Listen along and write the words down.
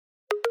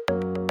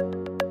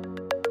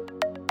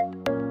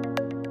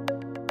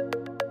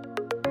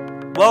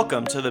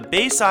Welcome to the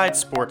Bayside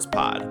Sports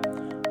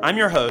Pod. I'm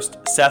your host,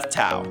 Seth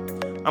Tao.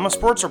 I'm a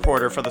sports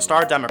reporter for the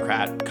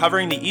Star-Democrat,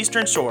 covering the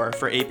Eastern Shore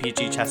for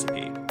APG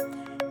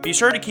Chesapeake. Be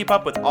sure to keep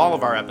up with all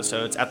of our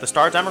episodes at the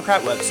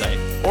Star-Democrat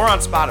website or on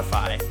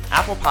Spotify,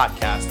 Apple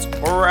Podcasts,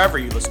 or wherever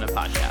you listen to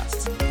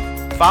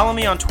podcasts. Follow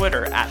me on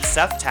Twitter at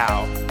Seth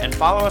Tao and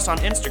follow us on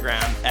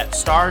Instagram at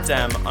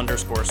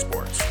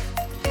stardem_sports.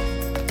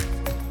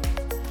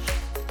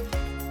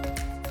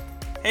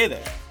 Hey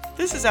there.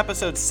 This is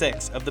episode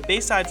 6 of the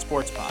Bayside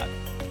Sports Pod.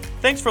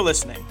 Thanks for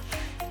listening.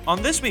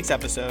 On this week's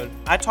episode,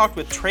 I talked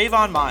with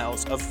Trayvon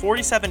Miles of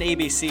 47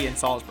 ABC in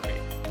Salisbury.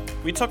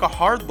 We took a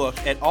hard look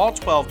at all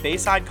 12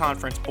 Bayside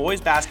Conference boys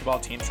basketball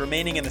teams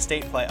remaining in the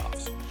state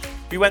playoffs.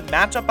 We went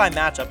matchup by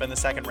matchup in the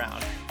second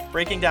round,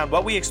 breaking down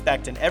what we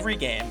expect in every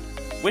game,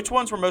 which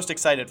ones we're most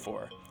excited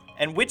for,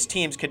 and which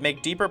teams could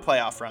make deeper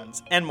playoff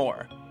runs, and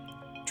more.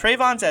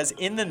 Trayvon's as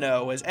in the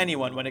know as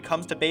anyone when it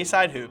comes to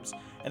Bayside hoops,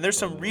 and there's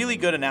some really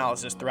good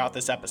analysis throughout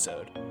this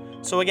episode.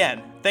 So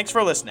again, thanks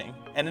for listening,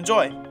 and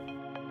enjoy!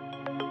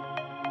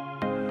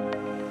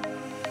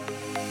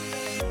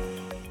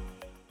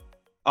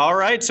 All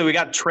right, so we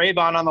got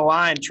Trayvon on the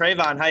line.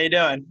 Trayvon, how you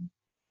doing?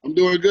 I'm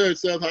doing good,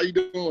 Seth. How you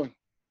doing?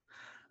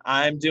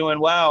 I'm doing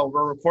well.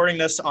 We're recording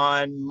this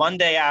on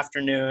Monday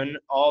afternoon.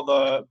 All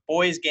the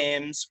boys'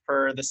 games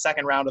for the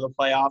second round of the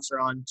playoffs are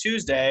on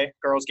Tuesday.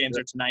 Girls' games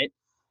are tonight.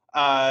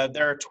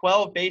 There are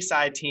 12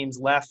 Bayside teams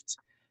left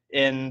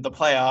in the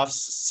playoffs.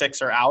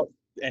 6 are out,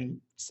 and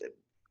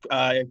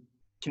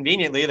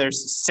conveniently,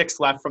 there's 6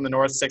 left from the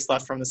north, 6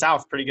 left from the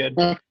south. Pretty good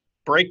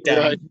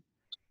breakdown.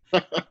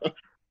 Right.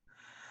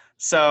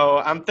 So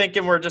I'm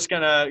thinking we're just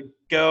going to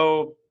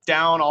go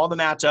down all the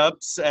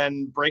matchups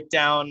and break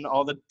down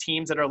all the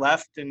teams that are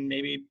left and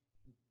maybe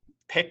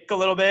pick a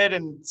little bit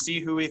and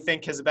see who we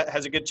think has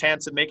a good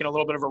chance of making a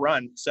little bit of a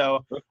run.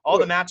 So all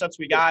the matchups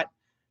we got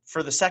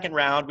for the second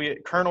round,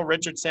 Colonel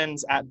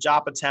Richardson's at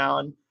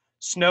Joppatown,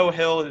 Snow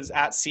Hill is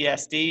at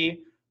CSD,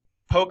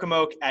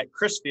 Pocomoke at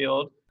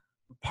Crisfield,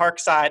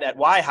 Parkside at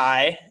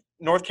Y-High,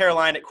 North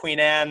Carolina at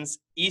Queen Anne's,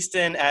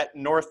 Easton at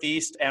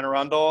Northeast Anne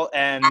Arundel,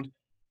 and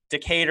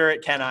Decatur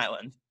at Ken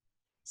Island.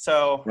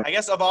 So I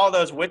guess of all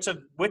those, which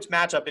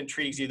matchup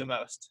intrigues you the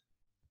most?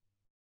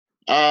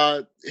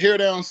 Here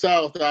down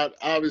south, I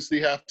obviously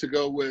have to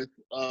go with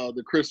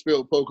the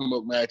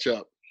Crisfield-Pocomoke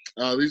matchup.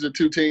 These are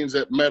two teams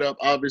that met up,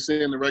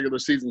 obviously, in the regular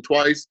season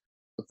twice.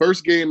 The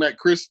first game at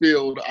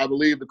Crisfield, I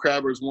believe the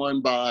Crabbers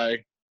won by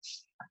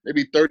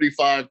maybe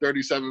 35,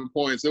 37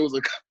 points. It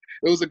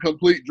was a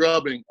complete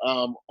drubbing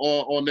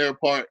on their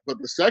part. But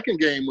the second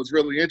game was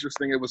really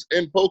interesting. It was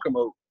in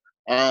Pocomoke,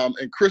 and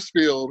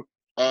Crisfield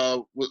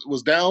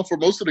was down for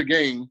most of the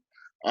game,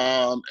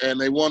 and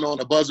they won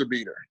on a buzzer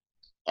beater.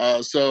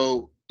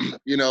 So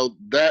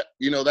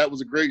that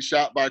was a great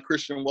shot by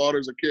Christian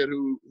Waters, a kid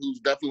who's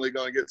definitely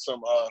going to get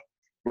some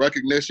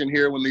recognition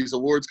here when these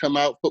awards come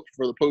out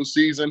for the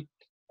postseason.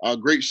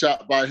 Great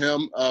shot by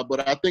him,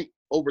 but I think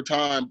over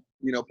time,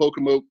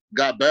 Pocomoke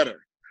got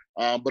better.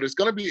 But it's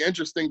going to be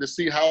interesting to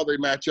see how they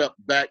match up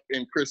back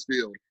in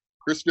Crisfield.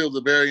 Crisfield's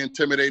a very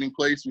intimidating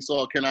place. We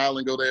saw Ken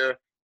Island go there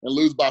and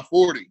lose by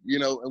 40,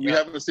 and we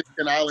haven't seen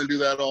Ken Island do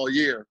that all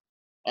year.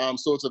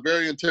 So it's a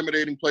very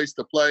intimidating place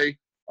to play.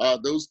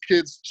 Those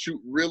kids shoot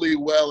really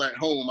well at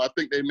home. I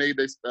think they made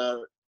this.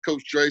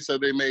 Coach Dre said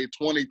they made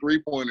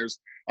 23 pointers,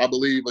 I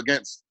believe,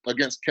 against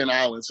Ken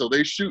Island. So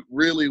they shoot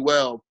really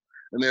well,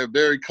 and they're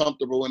very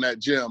comfortable in that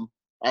gym.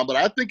 But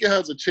I think it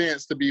has a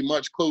chance to be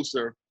much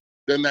closer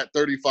than that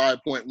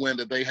 35-point win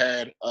that they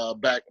had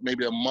back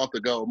maybe a month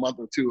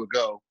or two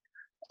ago.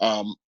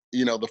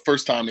 The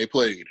first time they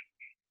played.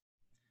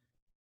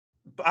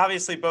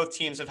 Obviously, both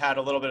teams have had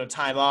a little bit of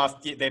time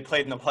off. They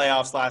played in the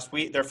playoffs last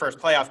week, their first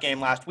playoff game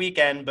last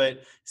weekend,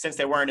 but since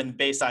they weren't in the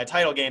Bayside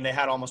title game, they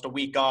had almost a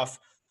week off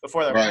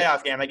before their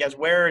playoff game. I guess,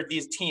 where are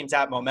these teams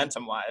at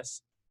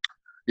momentum-wise?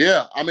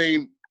 Yeah,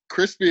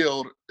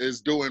 Crisfield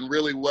is doing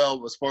really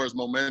well as far as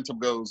momentum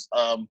goes.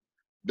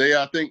 They,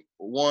 I think,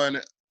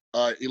 won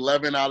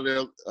 11 out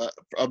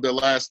of their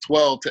last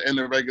 12 to end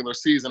the regular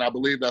season. I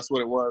believe that's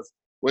what it was,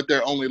 with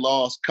their only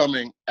loss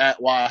coming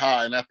at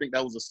Y-High, and I think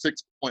that was a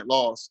 6-point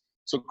loss.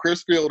 So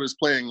Crisfield is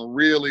playing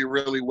really,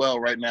 really well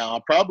right now. I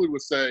probably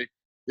would say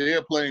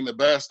they're playing the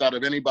best out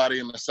of anybody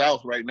in the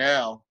South right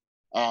now.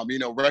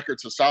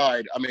 Records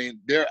aside,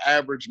 their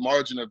average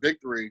margin of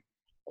victory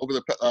over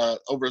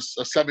a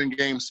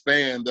 7-game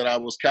span that I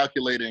was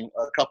calculating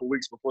a couple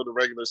weeks before the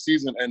regular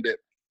season ended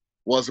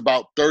was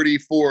about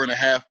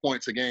 34.5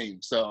 points a game.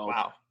 So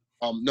wow.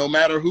 No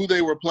matter who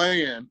they were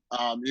playing,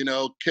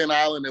 Ken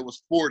Island, it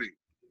was 40.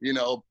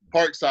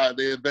 Parkside,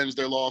 they avenged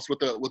their loss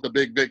with a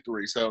big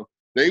victory. So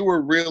they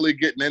were really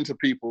getting into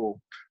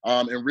people,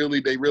 and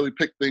they really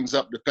picked things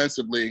up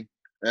defensively,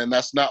 and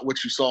that's not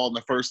what you saw in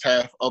the first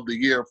half of the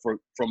year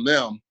from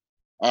them.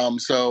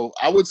 So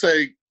I would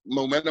say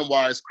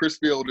momentum-wise,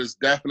 Crisfield is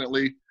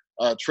definitely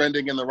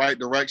trending in the right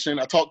direction.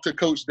 I talked to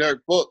Coach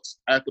Derek Brooks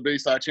at the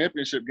Bayside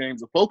Championship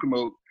games of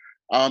Pocomoke,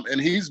 and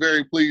he's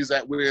very pleased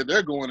at where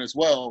they're going as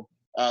well.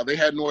 They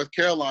had North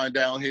Carolina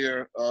down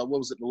here, what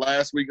was it, the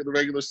last week of the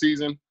regular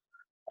season?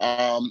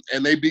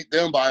 And they beat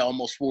them by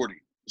almost 40.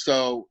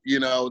 So,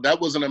 that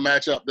wasn't a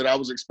matchup that I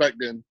was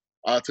expecting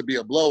to be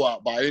a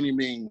blowout by any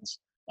means.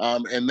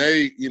 And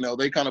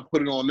they kind of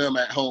put it on them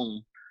at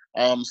home.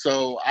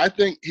 So I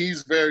think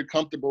he's very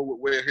comfortable with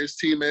where his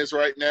team is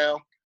right now.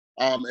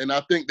 And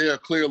I think they are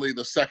clearly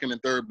the second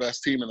and third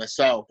best team in the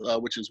South,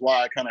 which is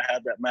why I kind of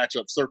have that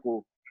matchup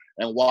circle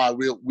and why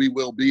we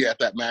will be at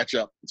that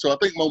matchup. So I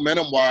think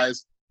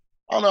momentum-wise,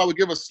 I don't know, I would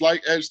give a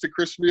slight edge to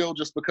Chrisfield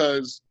just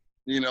because,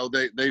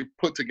 they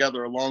put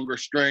together a longer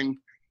string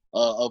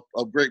of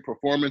great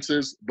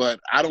performances. But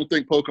I don't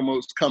think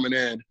Pocomoke's coming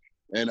in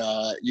and,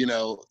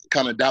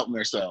 kind of doubting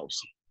themselves.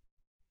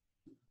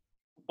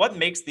 What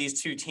makes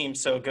these two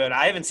teams so good?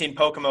 I haven't seen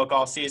Pocomoke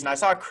all season. I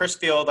saw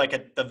Chrisfield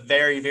at the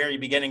very, very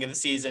beginning of the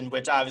season,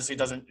 which obviously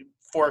doesn't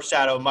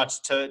foreshadow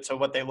much to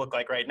what they look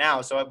like right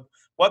now. So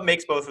what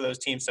makes both of those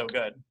teams so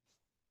good?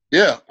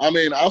 Yeah,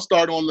 I'll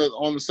start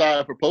on the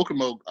side for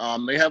Pocomoke.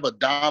 They have a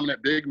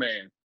dominant big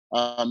man.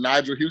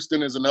 Nigel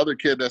Houston is another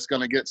kid that's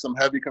going to get some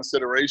heavy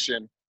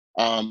consideration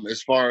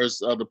as far as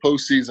the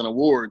postseason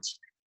awards.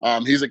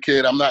 He's a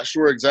kid, I'm not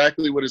sure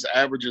exactly what his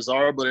averages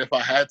are, but if I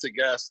had to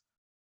guess,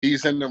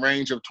 he's in the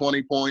range of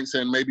 20 points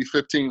and maybe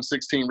 15,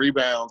 16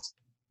 rebounds.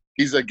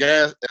 He's a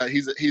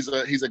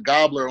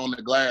gobbler on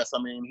the glass.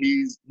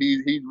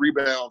 He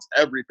rebounds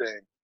everything.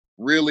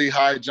 Really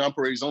high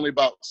jumper. He's only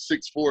about 6'4",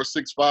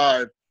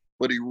 6'5",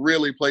 but he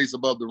really plays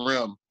above the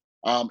rim,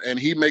 and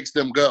he makes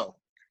them go.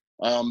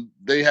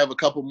 They have a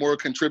couple more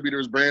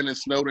contributors, Brandon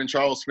Snowden,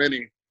 Charles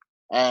Finney,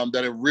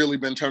 that have really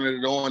been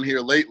turning it on here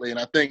lately. And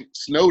I think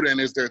Snowden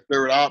is their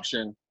third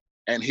option,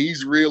 and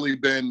he's really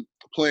been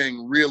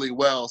playing really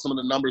well. Some of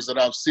the numbers that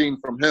I've seen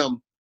from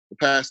him the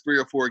past 3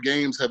 or 4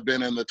 games have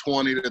been in the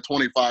 20 to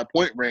 25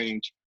 point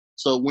range.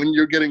 So when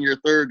you're getting your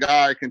third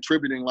guy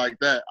contributing like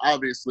that,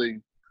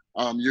 obviously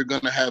you're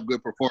going to have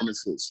good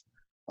performances.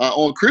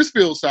 On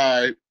Chrisfield's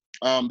side,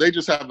 they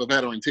just have a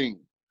veteran team.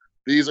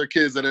 These are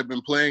kids that have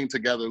been playing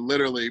together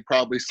literally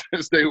probably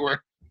since they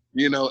were,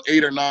 8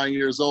 or 9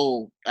 years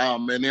old.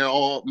 And they're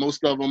all,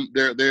 most of them,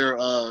 their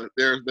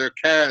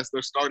cast,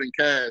 their starting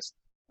cast,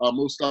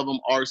 most of them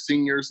are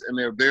seniors, and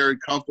they're very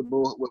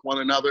comfortable with one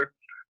another.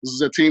 This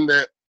is a team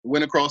that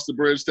went across the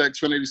bridge to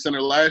Xfinity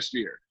Center last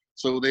year.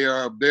 So they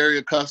are very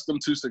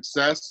accustomed to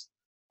success.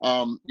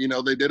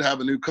 They did have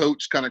a new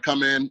coach kind of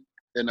come in,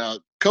 and a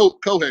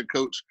co-head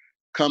coach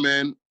come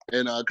in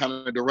and kind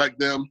of direct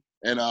them.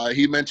 And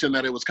he mentioned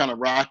that it was kind of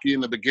rocky in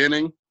the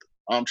beginning,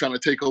 trying to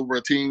take over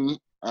a team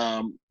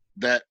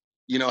that,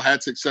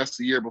 had success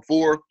the year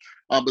before.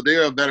 But they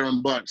are a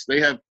veteran bunch.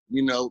 They have,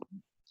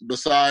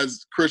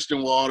 besides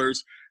Christian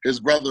Waters, his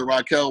brother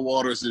Raquel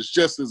Waters is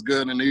just as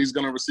good, and he's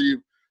going to receive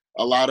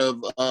a lot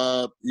of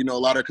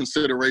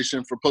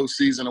consideration for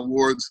postseason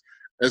awards,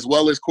 as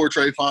well as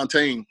Courtray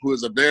Fontaine, who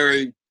is a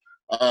very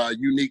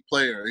unique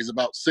player. He's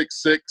about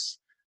 6'6",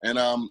 and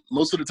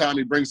most of the time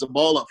he brings the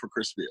ball up for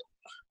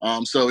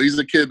Chrisfield. So he's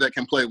a kid that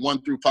can play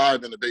 1 through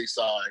 5 in the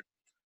Bayside.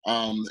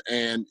 And,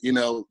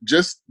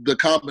 just the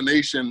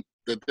combination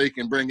that they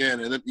can bring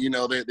in, and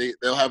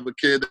they'll have a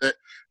kid that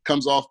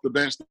comes off the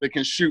bench that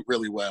can shoot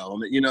really well.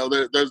 And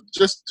there's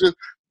just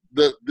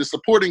the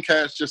supporting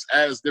cast just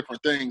adds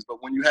different things.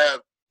 But when you have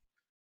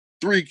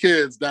 3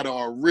 kids that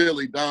are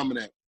really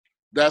dominant,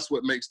 that's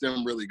what makes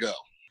them really go.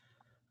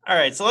 All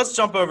right, so let's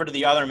jump over to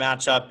the other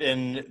matchup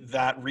in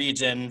that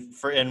region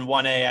in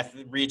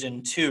 1A,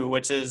 Region 2,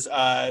 which is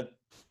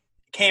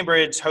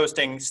Cambridge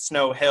hosting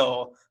Snow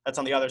Hill. That's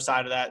on the other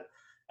side of that.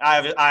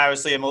 I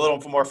obviously am a little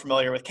more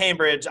familiar with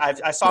Cambridge.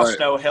 I saw right.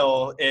 Snow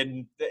Hill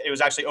it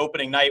was actually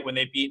opening night when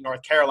they beat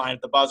North Carolina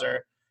at the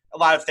buzzer. A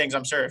lot of things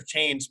I'm sure have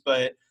changed,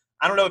 but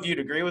I don't know if you'd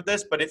agree with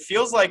this, but it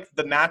feels like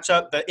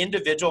the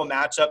individual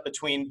matchup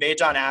between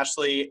Vajon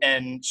Ashley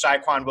and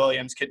Shaquan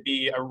Williams could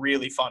be a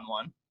really fun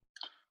one.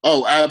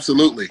 Oh,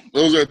 absolutely.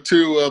 Those are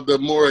 2 of the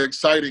more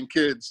exciting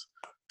kids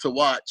to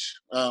watch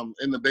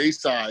in the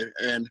Bayside.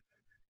 And,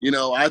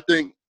 I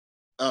think,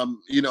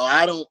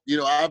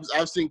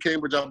 I've seen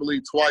Cambridge, I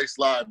believe, twice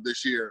live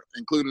this year,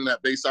 including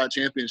that Bayside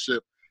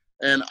Championship.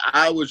 And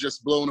I was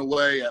just blown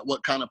away at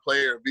what kind of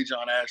player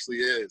Vajon Ashley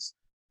is.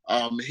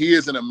 He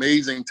is an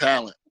amazing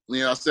talent.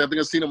 I think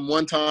I've seen him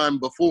one time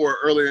before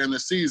earlier in the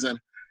season,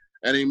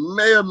 and he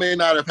may or may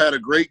not have had a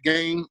great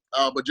game,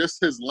 but just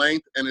his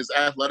length and his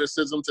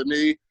athleticism to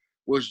me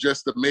was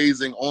just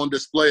amazing on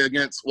display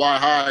against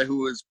Y-High,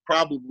 who is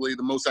probably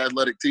the most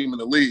athletic team in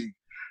the league.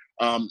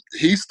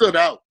 He stood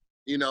out.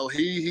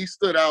 He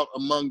stood out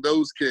among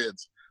those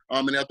kids.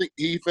 And I think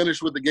he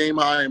finished with the game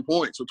high in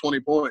points, with 20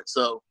 points.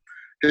 So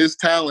his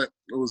talent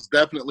was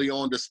definitely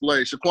on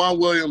display. Shaquan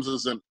Williams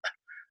is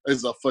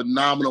a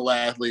phenomenal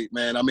athlete,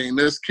 man.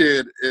 This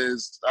kid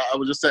is – I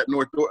was just at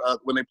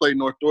when they played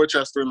North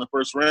Dorchester in the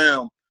first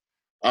round.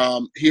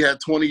 He had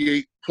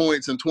 28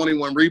 points and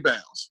 21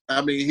 rebounds.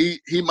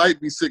 He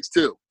might be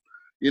 6'2",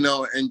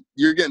 and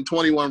you're getting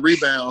 21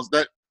 rebounds.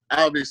 That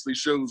obviously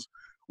shows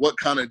what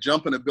kind of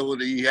jumping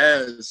ability he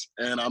has.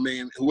 And,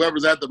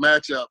 whoever's at the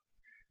matchup,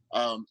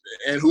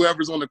 And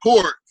whoever's on the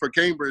court for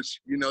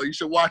Cambridge, you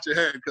should watch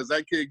ahead because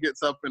that kid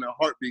gets up in a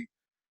heartbeat,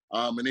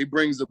 and he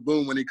brings the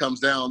boom when he comes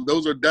down.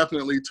 Those are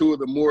definitely two of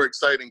the more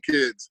exciting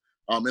kids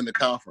in the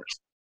conference.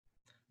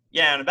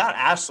 Yeah, and about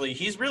Ashley,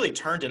 he's really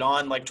turned it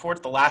on like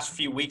towards the last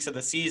few weeks of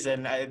the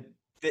season.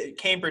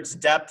 Cambridge's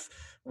depth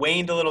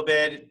waned a little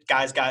bit.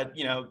 Guys got,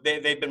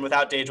 they've been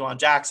without Dajuan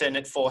Jackson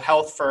at full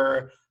health for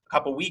a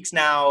couple weeks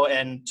now,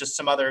 and just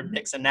some other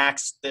nicks and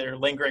knacks that are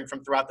lingering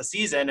from throughout the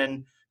season.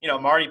 And,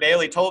 Marty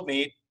Bailey told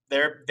me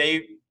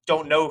they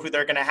don't know who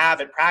they're going to have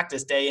at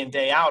practice day in,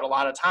 day out a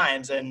lot of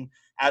times. And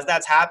as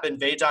that's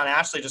happened, Vajon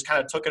Ashley just kind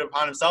of took it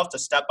upon himself to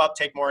step up,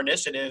 take more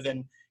initiative,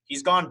 and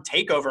he's gone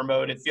takeover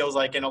mode, it feels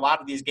like, in a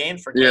lot of these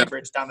games for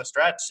Cambridge down the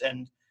stretch.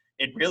 And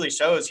it really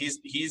shows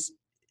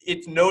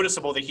it's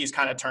noticeable that he's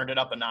kind of turned it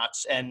up a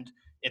notch, and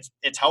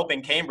it's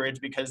helping Cambridge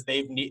because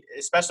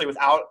especially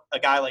without a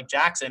guy like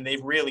Jackson,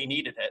 they've really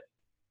needed it.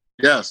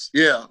 Yes.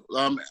 Yeah.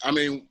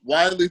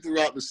 Widely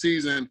throughout the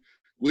season,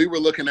 we were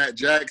looking at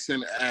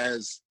Jackson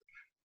as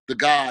the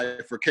guy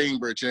for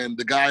Cambridge and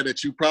the guy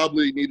that you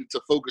probably needed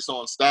to focus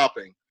on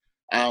stopping.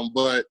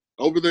 But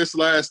over this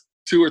last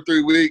 2 or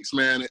 3 weeks,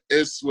 man,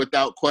 it's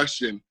without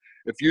question.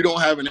 If you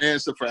don't have an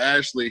answer for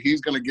Ashley,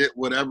 he's going to get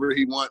whatever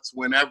he wants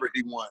whenever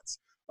he wants.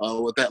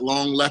 With that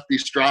long lefty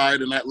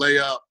stride and that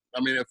layup,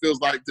 it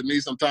feels like to me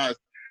sometimes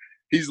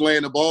he's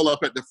laying the ball up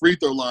at the free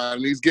throw line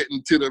and he's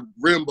getting to the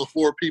rim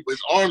before people –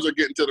 his arms are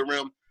getting to the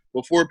rim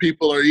before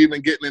people are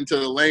even getting into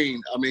the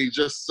lane. He's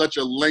just such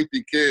a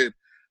lengthy kid.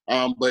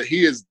 But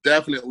he has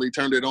definitely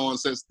turned it on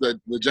since the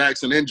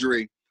Jackson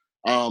injury.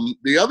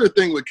 The other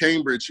thing with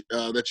Cambridge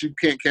that you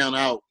can't count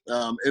out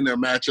in their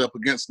matchup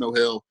against Snow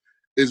Hill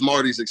is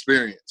Marty's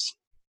experience.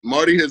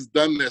 Marty has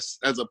done this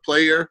as a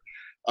player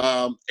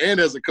and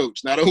as a coach.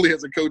 Not only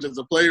as a coach, as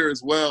a player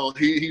as well.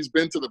 He's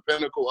been to the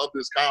pinnacle of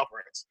this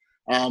conference.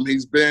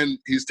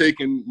 He's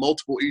taken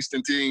multiple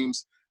Easton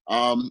teams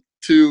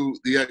to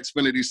the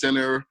Xfinity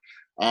Center.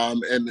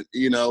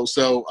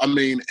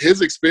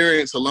 His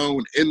experience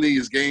alone in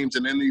these games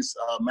and in these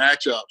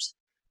matchups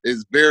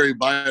is very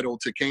vital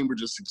to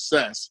Cambridge's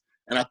success.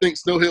 And I think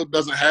Snow Hill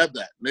doesn't have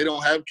that. They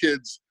don't have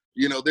kids,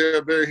 they're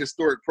a very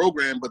historic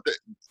program, but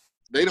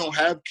they don't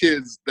have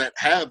kids that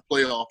have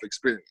playoff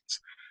experience,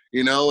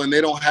 and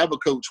they don't have a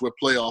coach with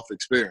playoff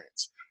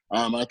experience.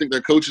 I think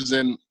their coach is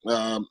in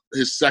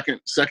his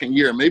second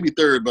year, maybe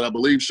third, but I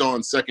believe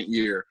Sean's second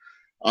year.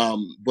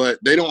 But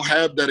they don't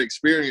have that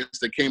experience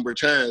that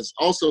Cambridge has.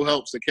 Also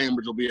helps that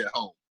Cambridge will be at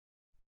home.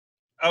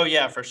 Oh,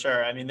 yeah, for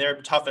sure.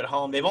 They're tough at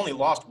home. They've only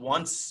lost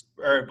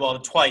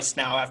twice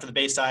now after the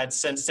Bayside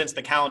since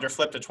the calendar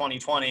flipped to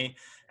 2020.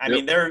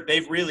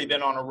 They've really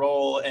been on a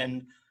roll.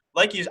 And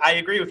I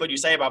agree with what you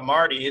say about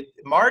Marty.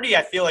 Marty,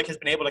 I feel like, has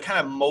been able to kind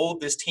of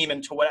mold this team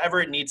into whatever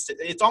it needs to.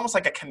 It's almost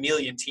like a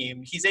chameleon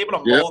team. He's able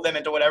to mold them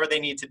into whatever they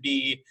need to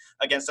be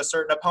against a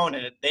certain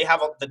opponent. They have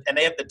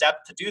the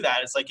depth to do that.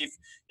 It's like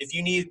if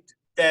you need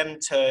them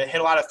to hit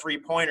a lot of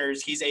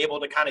three-pointers, he's able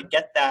to kind of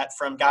get that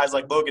from guys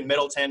like Logan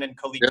Middleton and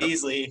Khalid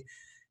Beasley.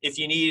 If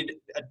you need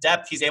a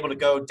depth, he's able to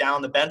go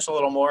down the bench a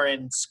little more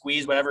and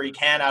squeeze whatever he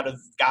can out of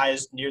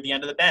guys near the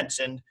end of the bench.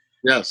 And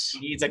he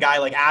needs a guy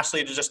like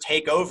Ashley to just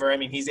take over.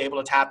 He's able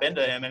to tap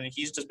into him, and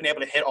he's just been able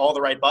to hit all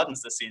the right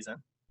buttons this season.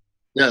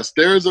 Yes,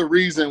 there's a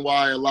reason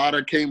why a lot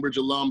of Cambridge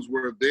alums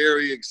were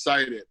very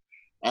excited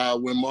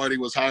when Marty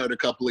was hired a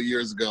couple of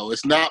years ago.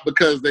 It's not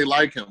because they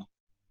like him.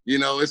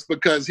 It's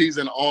because he's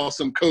an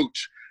awesome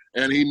coach,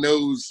 and he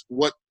knows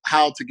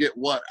how to get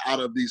what out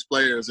of these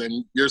players,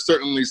 and you're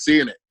certainly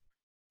seeing it.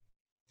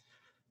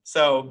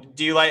 So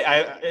do you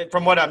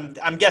from what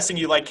I'm guessing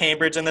you like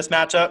Cambridge in this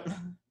matchup?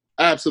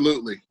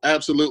 Absolutely.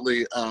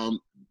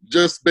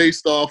 Just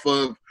based off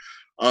of,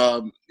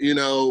 what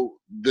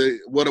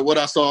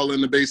I saw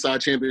in the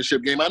Bayside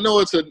championship game. I know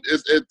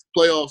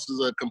playoffs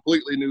is a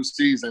completely new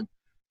season,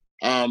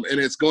 and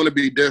it's going to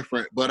be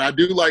different. But I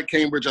do like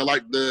Cambridge. I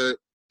like the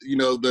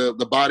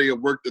body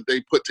of work that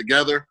they put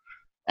together.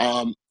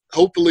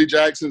 Hopefully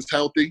Jackson's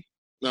healthy,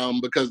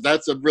 because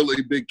that's a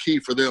really big key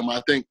for them.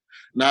 I think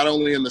not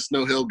only in the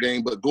Snow Hill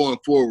game, but going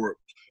forward,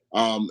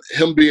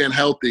 him being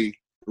healthy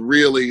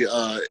really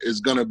is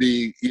going to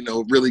be,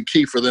 really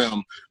key for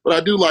them. But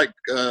I do like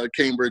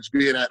Cambridge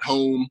being at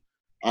home.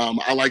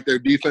 I like their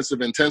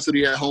defensive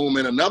intensity at home.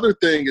 And another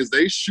thing is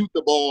they shoot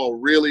the ball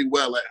really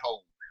well at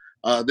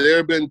home. There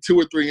have been 2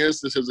 or 3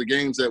 instances of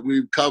games that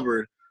we've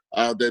covered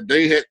that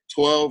they hit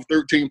 12,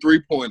 13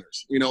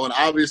 three-pointers, and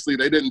obviously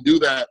they didn't do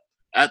that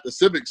at the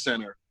Civic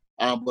Center,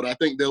 but I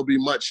think they'll be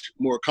much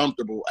more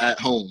comfortable at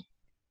home.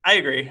 I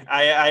agree.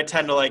 I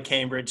tend to like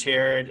Cambridge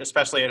here,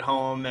 especially at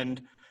home,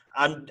 and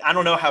I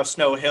don't know how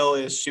Snow Hill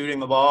is shooting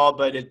the ball,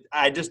 but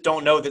I just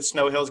don't know that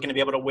Snow Hill is going to be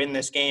able to win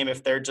this game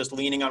if they're just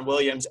leaning on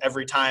Williams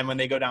every time when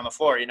they go down the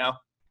floor,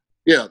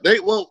 Yeah,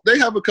 they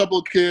have a couple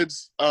of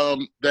kids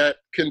that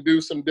can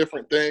do some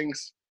different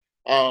things.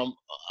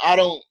 I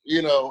don't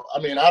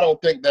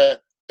think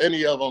that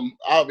any of them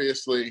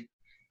obviously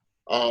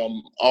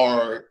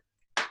are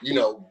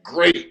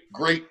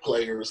great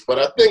players. But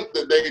I think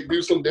that they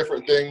do some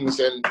different things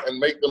and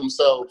make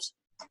themselves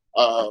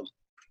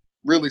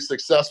really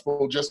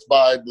successful just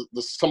by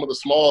some of the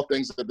small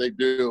things that they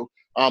do.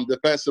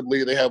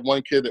 Defensively, they have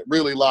one kid that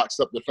really locks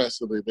up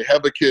defensively. They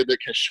have a kid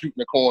that can shoot in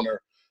the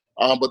corner.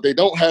 But they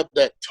don't have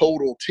that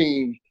total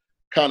team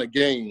kind of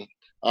game,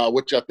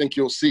 which I think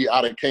you'll see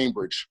out of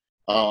Cambridge,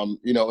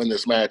 in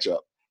this matchup.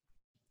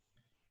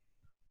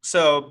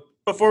 So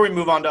before we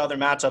move on to other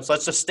matchups,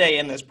 let's just stay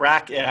in this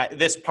bracket,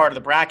 this part of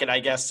the bracket,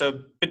 I guess. So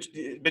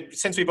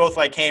since we both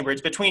like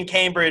Cambridge, between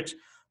Cambridge,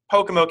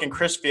 Pocomoke, and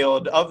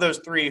Crisfield, of those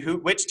three,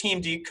 which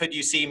team could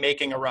you see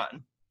making a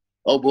run?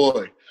 Oh,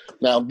 boy.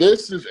 Now,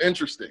 this is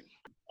interesting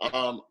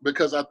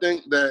because I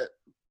think that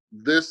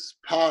this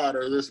pod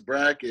or this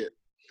bracket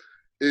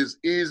is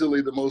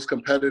easily the most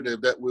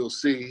competitive that we'll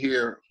see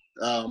here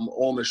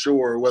on the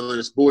shore, whether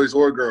it's boys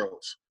or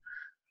girls.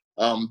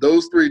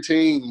 Those three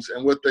teams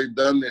and what they've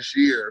done this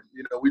year,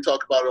 we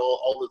talk about it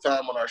all the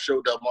time on our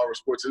show, Delmarva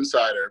Sports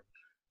Insider.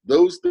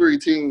 Those three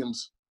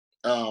teams,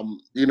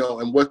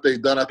 and what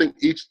they've done, I think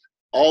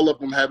all of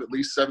them have at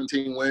least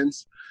 17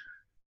 wins,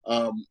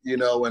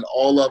 and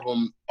all of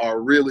them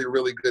are really,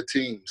 really good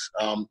teams.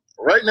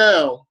 Right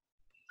now,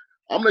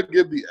 I'm going to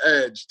give the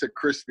edge to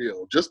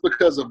Crisfield just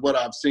because of what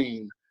I've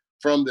seen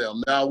from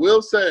them. Now, I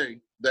will say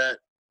that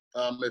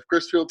if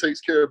Crisfield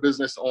takes care of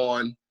business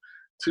on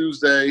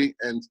Tuesday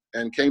and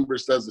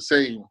Cambridge does the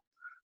same,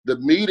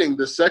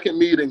 the second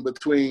meeting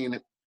between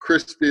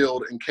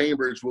Crisfield and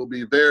Cambridge will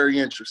be very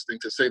interesting,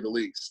 to say the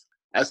least.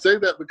 I say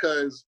that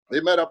because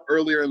they met up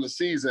earlier in the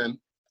season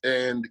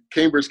and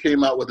Cambridge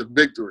came out with a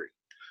victory.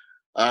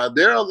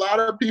 There are a lot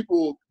of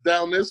people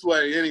down this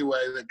way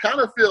anyway that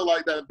kind of feel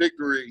like that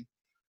victory,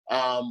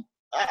 I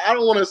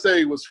don't want to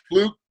say it was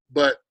fluke,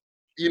 but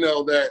it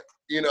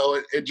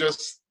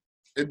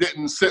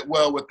didn't sit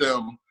well with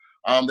them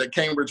that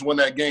Cambridge won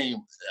that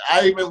game.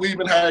 We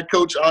even had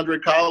Coach Andre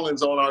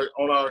Collins on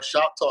our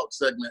Shop Talk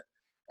segment,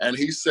 and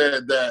he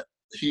said that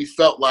he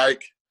felt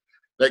like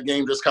that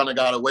game just kind of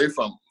got away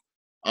from him.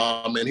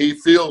 And he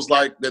feels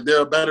like that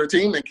they're a better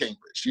team than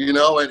Cambridge, and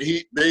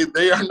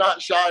they are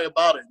not shy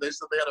about it. They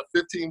said they had a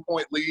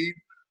 15-point lead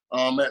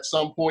at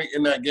some point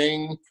in that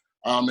game,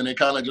 and they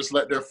kind of just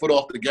let their foot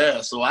off the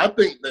gas. So I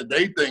think that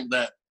they think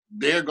that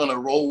they're going to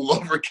roll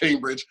over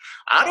Cambridge.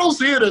 I don't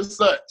see it as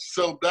such.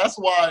 So that's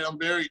why I'm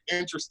very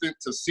interested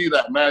to see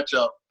that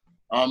matchup.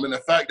 And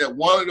the fact that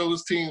one of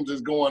those teams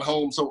is going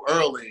home so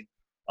early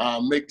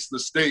makes the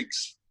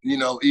stakes,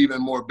 even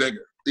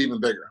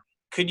bigger.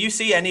 Could you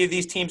see any of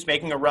these teams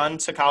making a run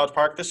to College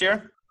Park this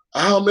year?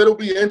 It'll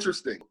be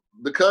interesting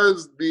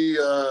because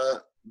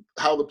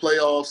how the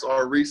playoffs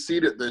are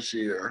reseeded this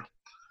year.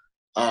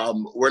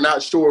 We're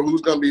not sure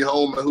who's going to be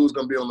home and who's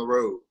going to be on the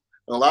road.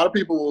 And a lot of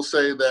people will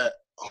say that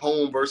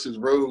home versus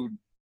road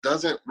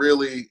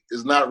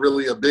is not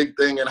really a big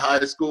thing in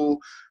high school.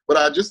 But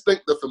I just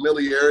think the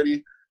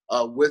familiarity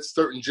with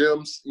certain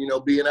gyms,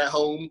 being at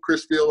home,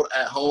 Crisfield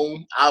at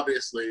home,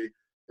 obviously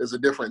is a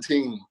different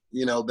team,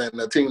 than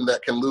a team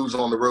that can lose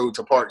on the road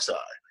to Parkside.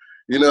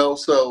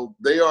 So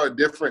they are a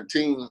different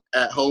team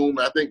at home.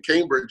 I think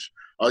Cambridge,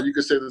 you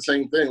could say the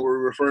same thing we're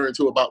referring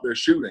to about their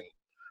shooting.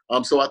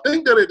 So I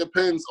think that it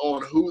depends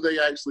on who they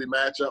actually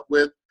match up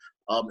with.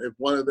 If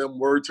one of them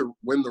were to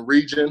win the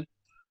region,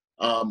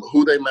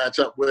 who they match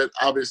up with,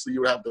 obviously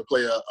you would have to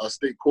play a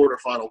state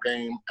quarterfinal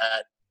game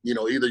at,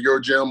 either your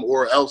gym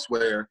or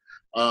elsewhere.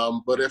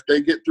 But if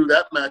they get through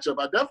that matchup,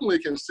 I definitely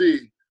can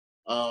see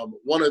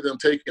one of them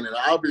taking it.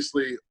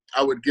 Obviously,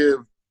 I would give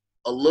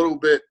a little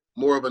bit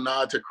more of a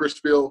nod to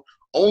Crisfield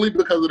only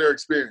because of their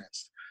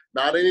experience.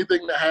 Not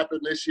anything that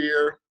happened this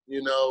year,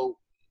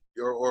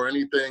 or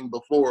anything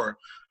before.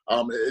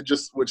 It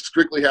just would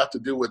strictly have to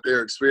do with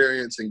their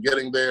experience and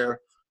getting there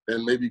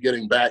and maybe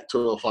getting back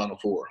to a Final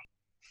Four.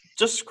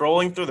 Just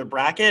scrolling through the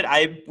bracket,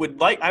 I would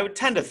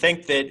tend to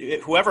think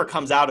that whoever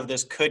comes out of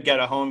this could get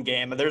a home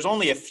game. There's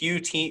only a few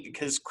teams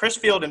because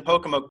Crisfield and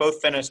Pocomoke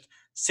both finished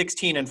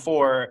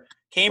 16-4.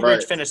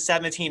 Cambridge finished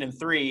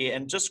 17-3.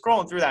 And just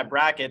scrolling through that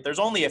bracket, there's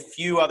only a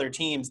few other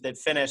teams that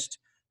finished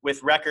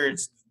with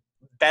records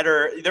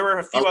better. There were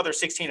a few other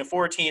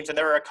 16-4 teams, and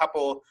there were a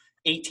couple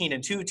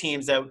 18-2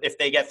 teams that, if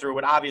they get through,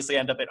 would obviously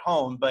end up at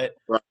home. But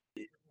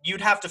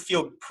you'd have to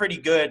feel pretty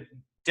good.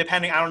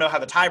 Depending, I don't know how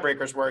the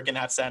tiebreakers work in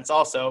that sense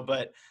also,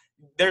 but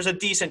there's a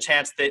decent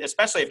chance that,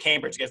 especially if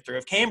Cambridge gets through.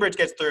 If Cambridge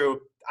gets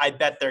through, I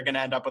bet they're going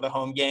to end up with a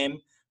home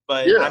game.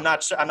 But yeah. I'm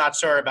not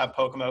sure about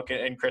Pocomoke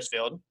and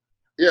Crisfield.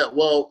 Yeah,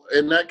 well,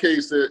 in that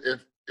case,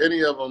 if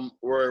any of them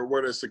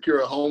were to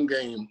secure a home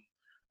game,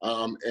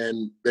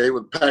 and they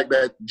would pack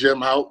that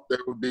gym out, there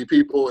would be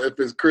people. If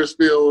it's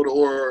Crisfield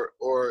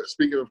or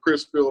speaking of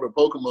Crisfield or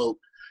Pocomoke,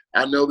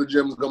 I know the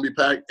gym is going to be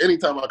packed.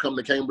 Anytime I come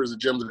to Cambridge,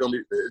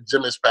 the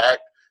gym is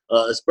packed.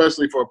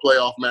 Especially for a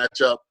playoff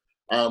matchup.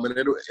 And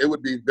it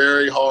would be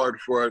very hard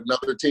for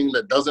another team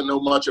that doesn't know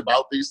much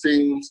about these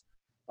teams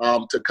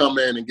to come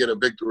in and get a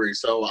victory.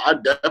 So I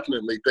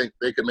definitely think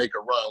they can make a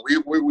run.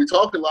 We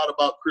talk a lot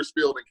about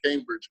Crisfield and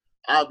Cambridge,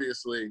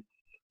 obviously,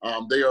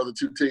 They are the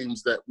two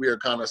teams that we are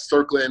kind of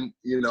circling,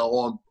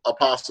 on a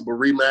possible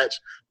rematch.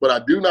 But I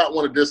do not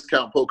want to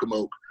discount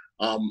Pocomoke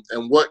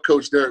and what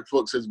Coach Derek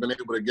Fuchs has been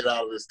able to get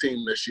out of this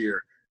team this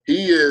year.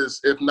 He is,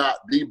 if not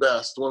the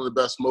best, one of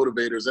the best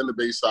motivators in the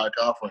Bayside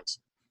Conference.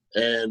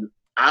 And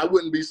I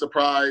wouldn't be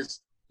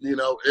surprised,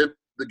 if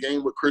the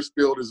game with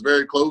Crisfield is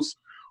very close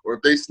or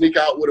if they sneak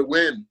out with a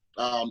win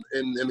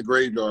in the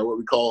graveyard, what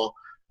we call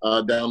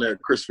down there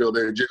at Crisfield,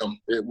 their gym.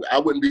 I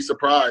wouldn't be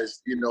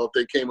surprised, if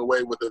they came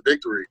away with a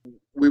victory.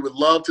 We would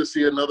love to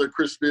see another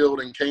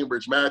Crisfield and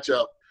Cambridge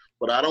matchup,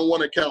 but I don't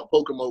want to count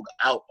Pocomoke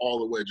out all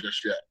the way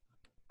just yet.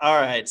 All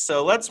right,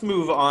 so let's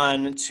move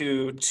on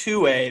to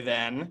 2A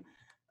then.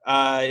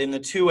 In the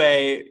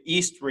 2A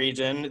East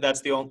region,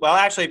 that's the only – well,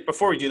 actually,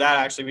 before we do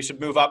that, we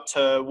should move up to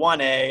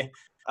 1A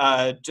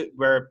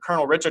where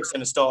Colonel Richardson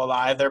is still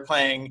alive. They're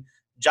playing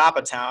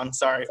Joppatown,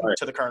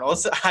 to the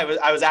Colonels.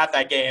 I was at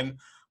that game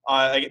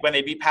when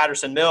they beat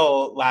Patterson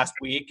Mill last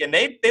week, and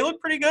they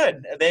looked pretty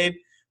good. They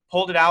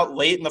pulled it out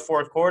late in the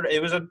fourth quarter.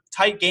 It was a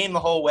tight game the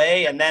whole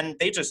way, and then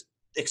they just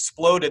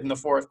exploded in the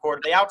fourth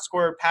quarter. They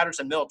outscored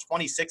Patterson Mill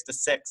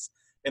 26-6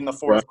 in the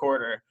fourth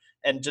quarter,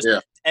 and just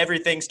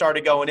everything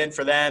started going in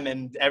for them.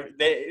 And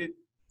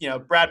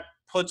Brad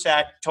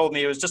Plutchak told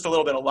me it was just a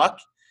little bit of luck.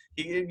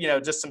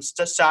 Just some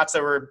shots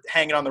that were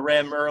hanging on the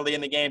rim early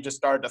in the game just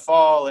started to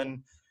fall,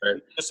 and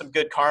just some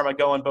good karma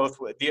going both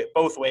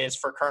ways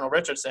for Colonel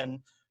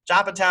Richardson.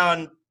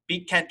 Joppatown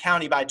beat Kent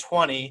County by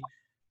 20.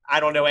 I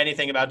don't know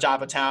anything about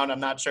Joppatown.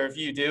 I'm not sure if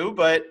you do,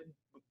 but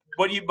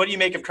what do you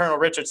make of Colonel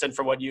Richardson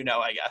for what you know,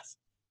 I guess?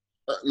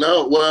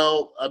 No,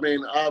 well,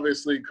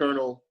 obviously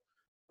Colonel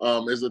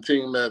is a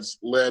team that's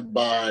led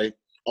by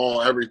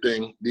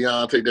everything.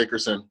 Deontay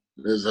Dickerson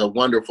is a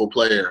wonderful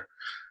player.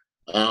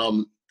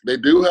 They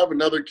do have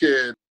another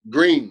kid,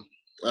 Green,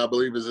 I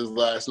believe is his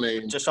last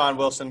name. Jashawn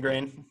Wilson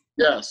Green.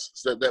 Yes,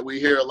 that we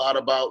hear a lot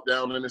about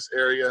down in this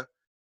area.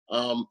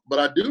 But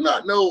I do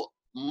not know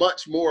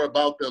much more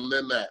about them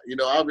than that.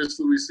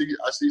 Obviously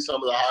I see some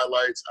of the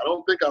highlights. I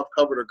don't think I've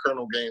covered a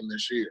Colonel game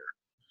this year.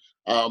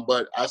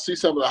 But I see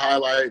some of the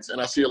highlights,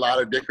 and I see a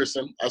lot of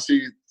Dickerson. I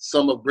see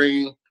some of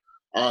Green.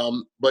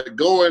 But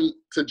going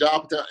to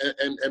Joppatown,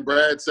 and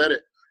Brad said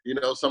it,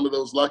 some of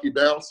those lucky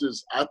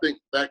bounces, I think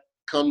that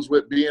comes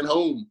with being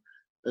home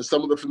and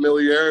some of the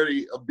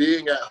familiarity of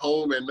being at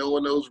home and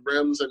knowing those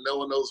rims and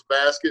knowing those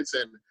baskets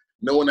and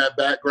knowing that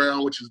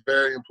background, which is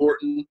very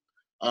important.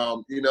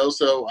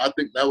 So I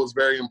think that was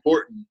very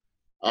important.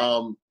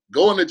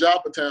 Going to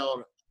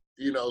Joppatown,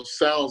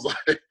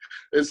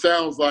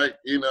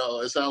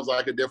 sounds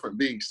like a different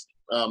beast.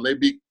 They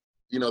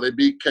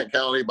beat Kent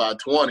County by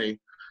 20.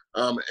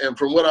 And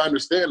from what I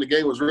understand, the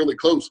game was really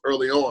close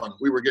early on.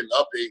 We were getting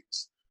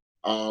updates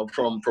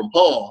from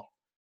Paul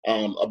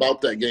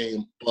about that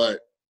game, but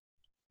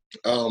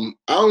I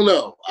don't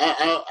know.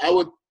 I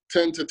would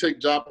tend to take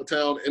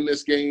Joppatown in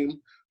this game.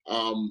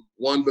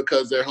 One,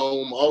 because they're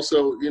home.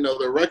 Also,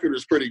 their record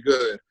is pretty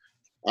good.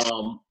 I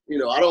don't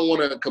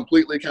want to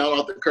completely count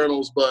out the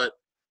Colonels, but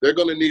they're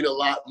going to need a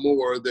lot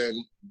more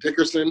than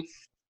Dickerson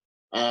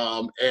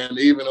and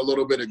even a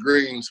little bit of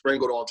Green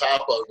sprinkled on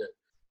top of it.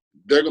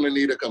 They're going to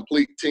need a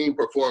complete team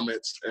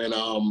performance. And,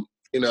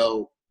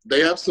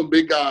 they have some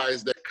big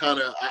guys that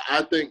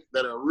I think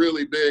that are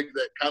really big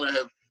that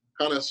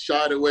have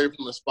shied away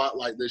from the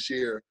spotlight this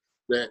year,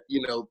 that,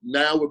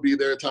 now would be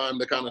their time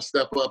to kind of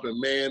step up and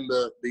man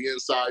the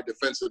inside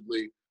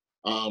defensively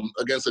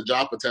against a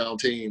Joppatown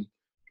team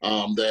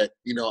that,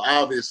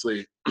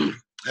 obviously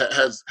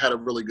has had a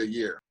really good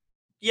year.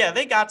 Yeah,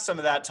 they got some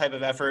of that type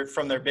of effort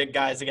from their big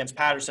guys against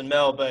Patterson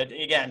Mill. But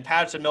again,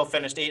 Patterson Mill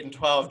finished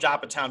 8-12.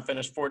 Joppatown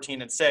finished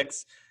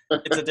 14-6.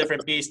 It's a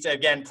different beast,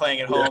 again, playing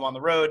at home on the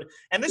road.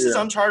 And this is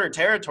uncharted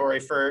territory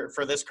for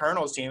this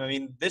Colonels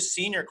team. This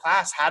senior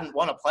class hadn't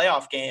won a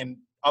playoff game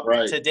up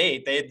to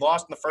date. They had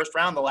lost in the first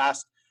round the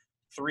last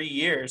 3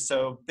 years.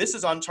 So this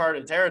is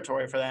uncharted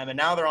territory for them. And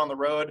now they're on the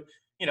road.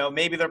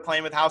 Maybe they're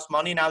playing with house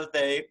money now that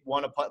they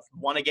won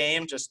a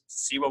game, just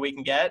see what we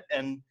can get.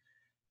 And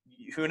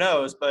who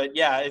knows? But,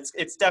 yeah,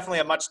 it's definitely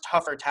a much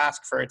tougher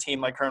task for a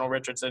team like Colonel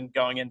Richardson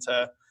going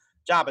into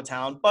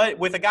Joppatown. But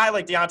with a guy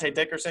like Deontay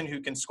Dickerson who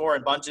can score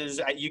in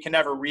bunches, you can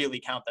never really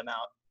count them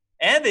out.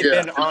 And they've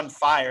been on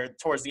fire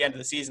towards the end of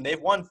the season.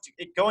 They've won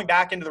 – going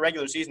back into the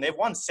regular season, they've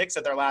won 6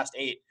 of their last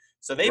 8.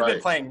 So they've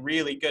been playing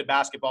really good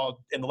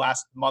basketball in the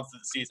last month of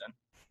the season.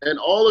 And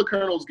all the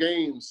Colonel's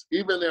games,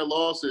 even their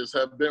losses,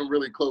 have been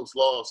really close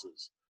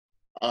losses.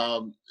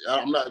 I'm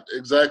not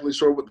exactly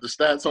sure what the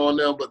stats on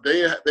them, but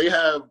they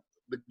have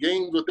the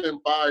games within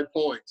 5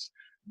 points.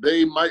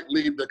 They might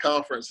lead the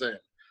conference in.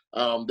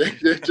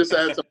 They just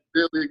had some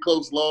really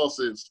close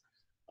losses.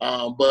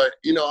 But,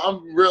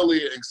 I'm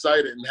really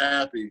excited and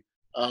happy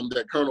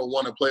that Colonel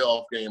won a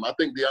playoff game. I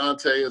think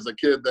Deontay is a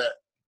kid that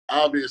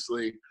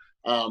obviously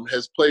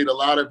has played a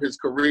lot of his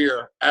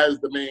career as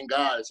the main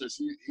guy since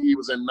he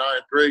was in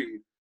 9th grade.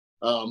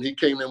 He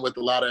came in with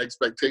a lot of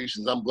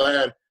expectations. I'm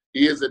glad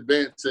he is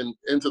advancing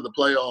into the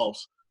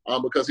playoffs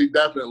because he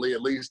definitely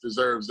at least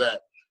deserves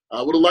that.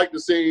 I would have liked to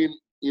see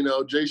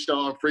Jay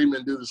Sean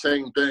Freeman do the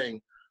same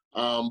thing,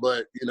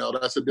 but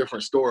that's a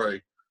different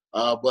story.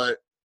 But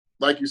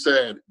like you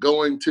said,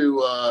 going to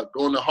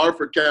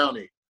Harford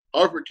County,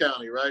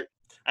 right?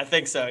 I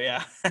think so,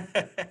 yeah.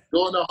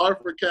 Going to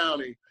Harford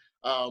County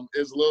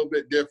is a little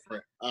bit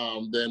different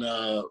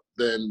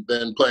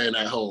than playing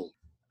at home.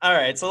 All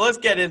right, so let's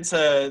get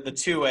into the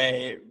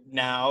 2A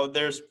now.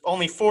 There's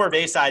only 4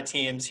 Bayside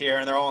teams here,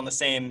 and they're all in the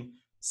same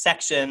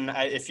section,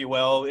 if you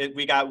will.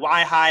 We got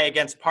Y-High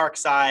against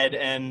Parkside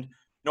and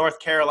North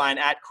Caroline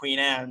at Queen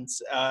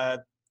Anne's.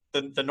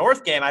 The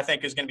North game, I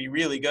think, is going to be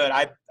really good.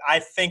 I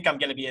think I'm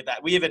going to be at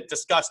that. We haven't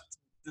discussed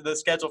the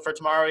schedule for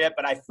tomorrow yet,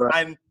 but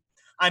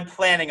I'm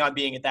planning on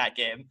being at that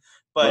game.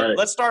 But Right.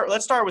 let's start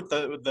with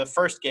the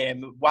first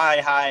game,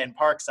 Y-High and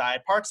Parkside.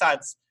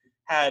 Parkside's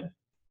had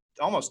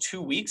almost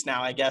 2 weeks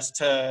now, I guess,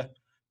 to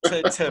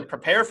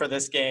prepare for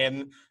this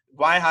game.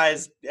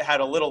 Y-High's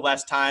had a little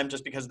less time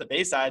just because of the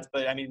Baysides,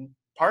 but I mean,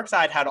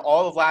 Parkside had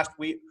all of last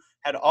week,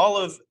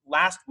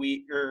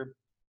 or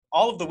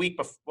all of the week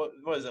before. What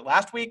was it,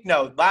 last week?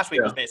 No, last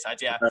week was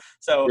Baysides, yeah.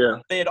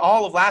 So they had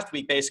all of last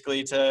week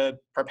basically to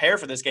prepare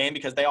for this game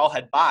because they all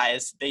had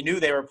buys. They knew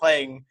they were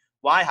playing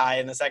Y-High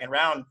in the second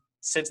round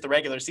since the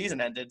regular season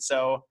ended.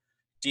 So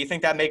do you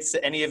think that makes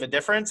any of a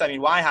difference? I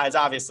mean, Y-High is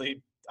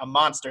obviously a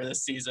monster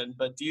this season,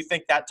 but do you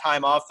think that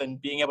time off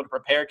and being able to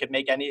prepare could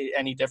make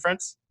any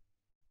difference?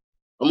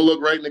 I'm gonna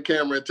look right in the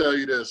camera and tell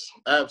you this.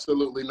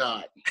 Absolutely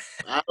not.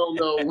 I don't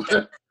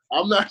know.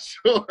 I'm not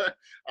sure.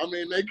 I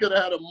mean, they could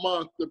have had a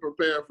month to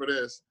prepare for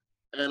this,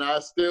 and I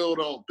still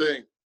don't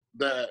think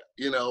that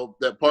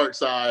that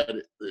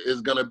Parkside is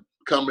gonna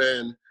come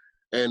in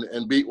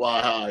and beat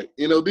Y-High.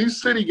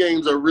 These city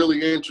games are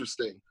really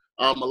interesting.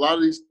 A lot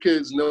of these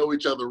kids know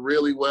each other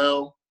really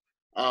well.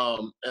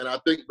 And I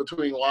think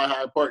between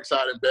Y-High,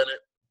 Parkside, and Bennett,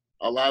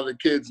 a lot of the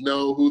kids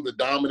know who the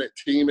dominant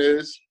team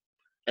is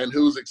and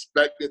who's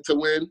expected to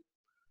win.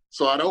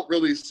 So I don't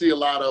really see a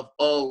lot of,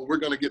 we're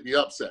going to get the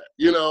upset.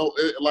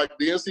 Like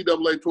the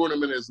NCAA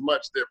tournament is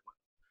much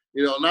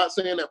different. I'm not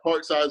saying that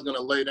Parkside is going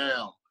to lay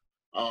down,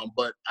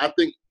 but I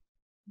think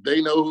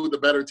they know who the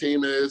better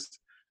team is.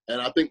 And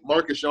I think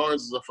Marcus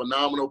Yarns is a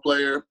phenomenal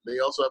player. They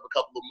also have a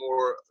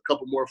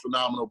couple more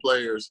phenomenal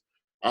players.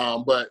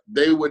 But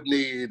they would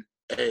need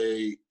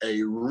a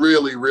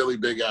really, really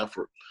big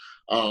effort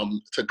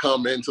to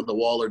come into the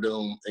Waller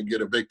Dome and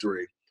get a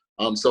victory.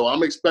 So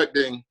I'm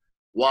expecting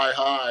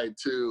Y-High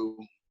to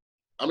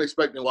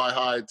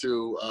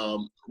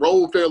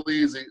roll fairly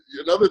easy.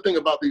 Another thing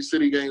about these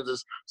city games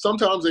is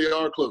sometimes they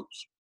are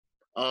close.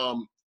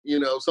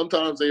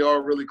 Sometimes they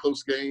are really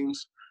close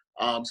games.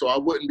 So I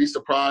wouldn't be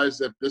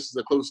surprised if this is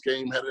a close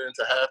game headed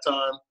into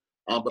halftime.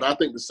 But I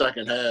think the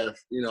second half,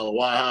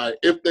 Y-High,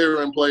 if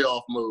they're in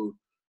playoff mode,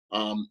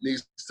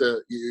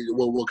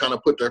 will kind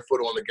of put their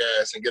foot on the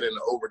gas and get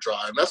into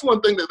overdrive. And that's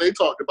one thing that they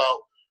talked about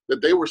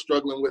that they were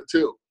struggling with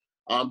too.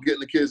 Getting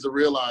the kids to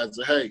realize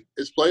that, hey,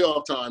 it's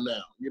playoff time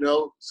now,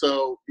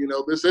 So,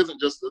 this isn't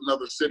just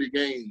another city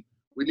game.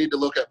 We need to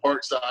look at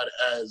Parkside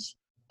as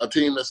a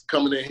team that's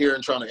coming in here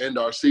and trying to end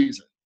our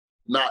season,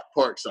 not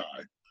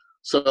Parkside.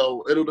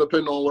 So it'll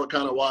depend on what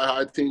kind of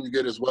Y-High team you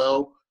get as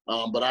well.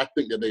 But I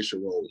think that they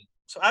should roll.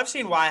 So I've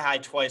seen Y-High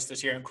twice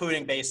this year,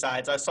 including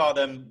Baysides. I saw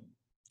them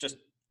just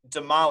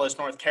demolish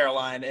North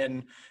Carolina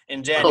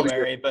in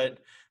January. But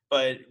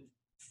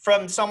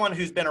from someone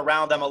who's been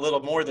around them a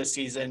little more this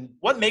season,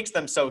 what makes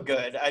them so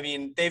good? I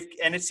mean,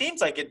 and it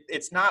seems like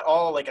it's not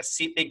all like a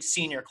big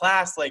senior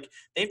class. Like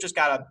they've just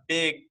got a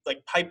big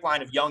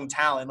pipeline of young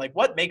talent. Like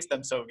what makes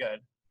them so good?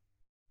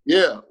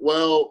 Yeah,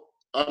 well,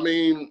 I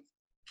mean,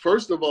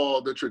 first of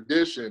all, the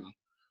tradition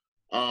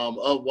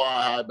of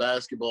Y-High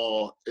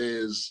basketball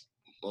is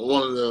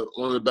one of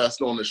the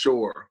best on the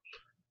shore.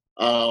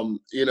 And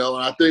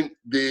I think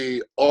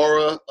the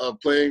aura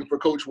of playing for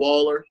Coach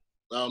Waller,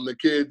 the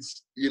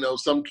kids,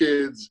 some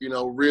kids,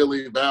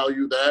 really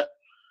value that.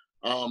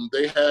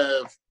 They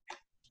have,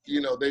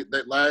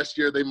 that last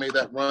year they made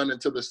that run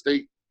into the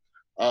state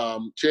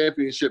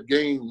championship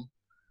game,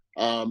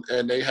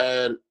 and they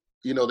had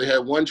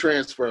one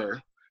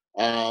transfer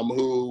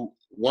who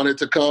wanted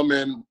to come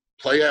and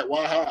play at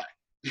Y-High.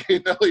 He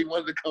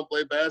wanted to come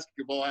play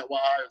basketball at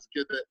Y-High as a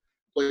kid that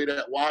played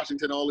at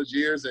Washington all his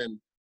years, and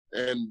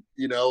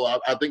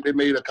I think they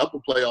made a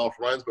couple playoff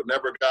runs, but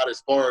never got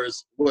as far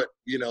as what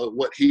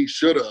he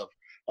should have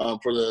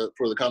for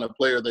the kind of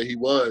player that he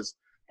was.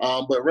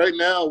 But right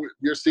now,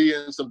 you're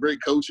seeing some great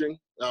coaching.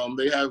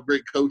 They have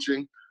great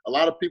coaching. A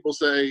lot of people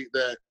say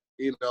that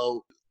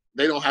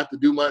they don't have to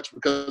do much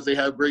because they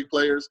have great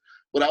players,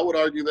 but I would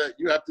argue that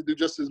you have to do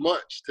just as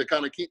much to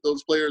kind of keep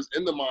those players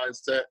in the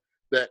mindset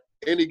that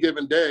any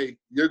given day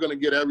you're going to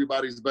get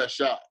everybody's best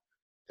shot.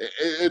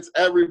 It's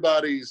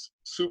everybody's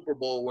Super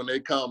Bowl when they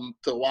come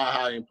to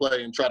Y-High and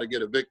play and try to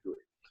get a victory.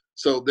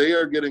 So they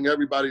are getting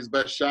everybody's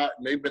best shot,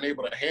 and they've been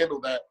able to handle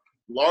that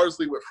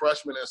largely with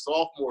freshmen and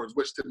sophomores,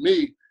 which to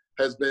me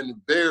has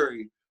been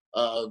very,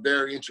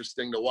 very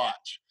interesting to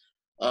watch.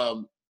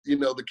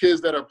 The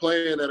kids that are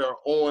playing that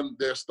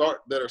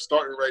are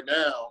starting right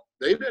now,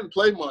 they didn't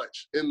play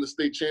much in the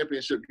state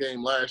championship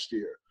game last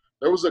year.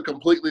 There was a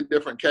completely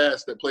different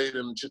cast that played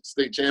in the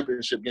state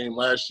championship game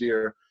last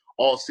year,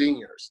 all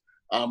seniors.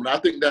 And I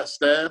think that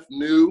staff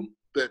knew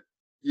that,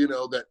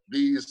 that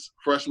these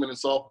freshmen and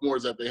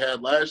sophomores that they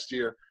had last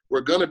year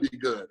were going to be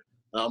good.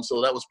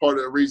 So that was part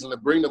of the reason to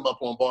bring them up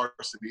on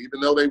varsity.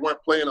 Even though they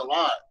weren't playing a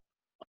lot,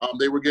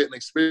 they were getting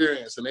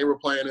experience, and they were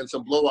playing in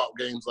some blowout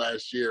games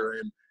last year.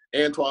 And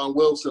Antoine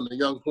Wilson, the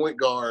young point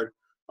guard,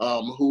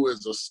 who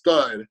is a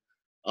stud,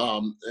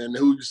 and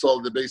who you saw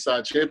at the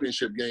Bayside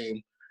Championship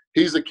game,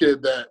 he's a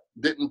kid that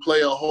didn't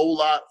play a whole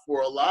lot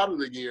for a lot of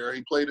the year.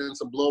 He played in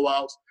some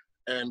blowouts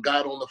and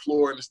got on the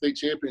floor in the state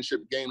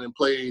championship game and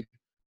played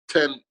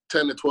 10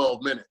 to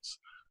 12 minutes.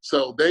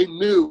 So they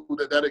knew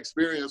that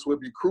experience would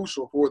be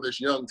crucial for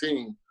this young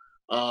team.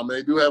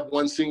 They do have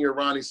one senior,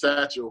 Ronnie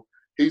Satchel.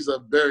 He's a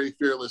very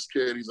fearless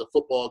kid. He's a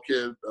football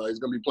kid. He's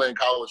going to be playing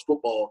college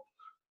football.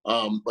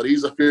 But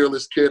he's a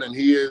fearless kid, and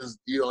he is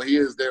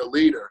their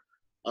leader.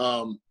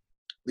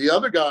 The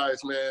other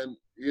guys, man,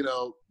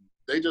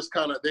 they just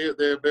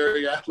they're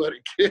very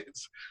athletic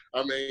kids.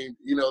 I mean,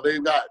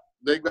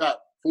 they've got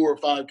 4 or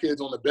 5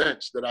 kids on the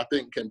bench that I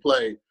think can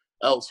play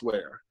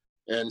elsewhere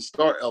and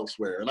start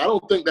elsewhere. And I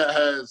think that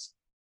has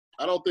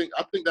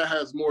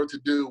more to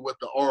do with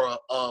the aura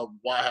of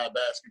Y-High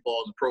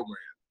basketball in the program.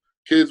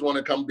 Kids want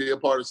to come be a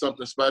part of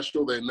something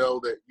special. They know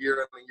that year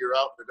in and year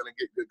out they're going to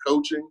get good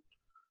coaching,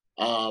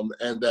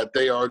 and that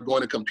they are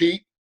going to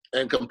compete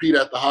at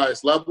the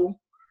highest level.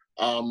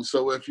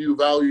 So if you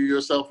value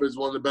yourself as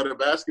one of the better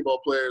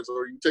basketball players,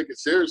 or you take it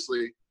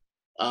seriously,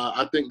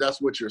 I think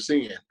that's what you're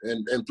seeing.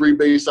 And 3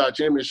 Bayside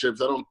championships,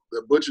 the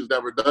Butch's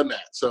never done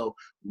that. So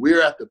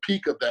we're at the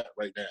peak of that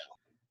right now.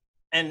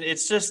 And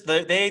it's just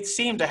they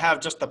seem to have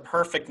just the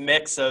perfect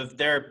mix of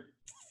they're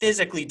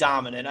physically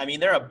dominant. I mean,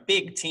 they're a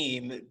big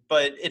team,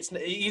 but it's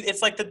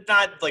like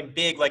not like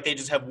big, like they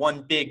just have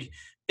one big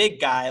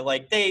guy.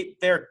 Like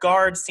their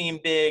guards seem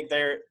big.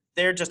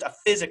 They're just a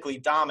physically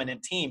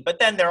dominant team, but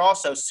then they're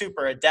also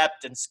super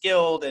adept and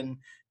skilled, and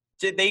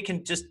they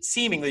can just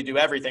seemingly do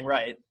everything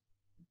right.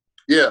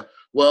 Yeah.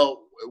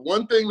 Well,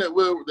 one thing that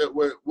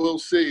we'll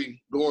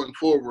see going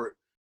forward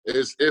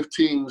is if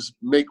teams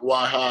make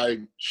Y-High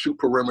shoot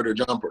perimeter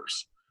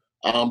jumpers.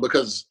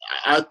 Because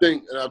I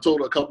think, and I've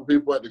told a couple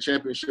people at the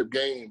championship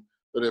game,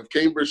 that if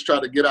Cambridge try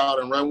to get out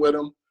and run with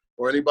them,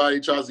 or anybody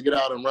tries to get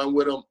out and run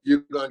with them,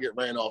 you're going to get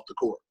ran off the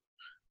court.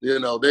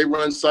 They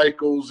run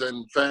cycles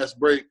and fast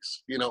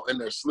breaks, in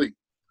their sleep.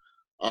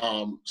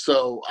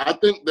 So I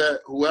think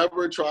that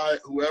whoever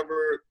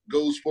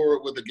goes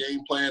forward with the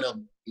game plan of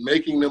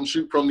making them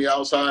shoot from the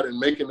outside and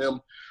making them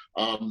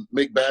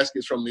make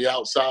baskets from the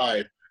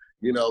outside,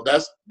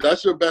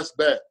 that's your best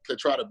bet to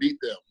try to beat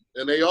them.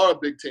 And they are a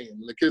big team.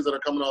 And the kids that are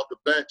coming off the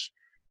bench,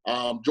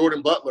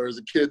 Jordan Butler is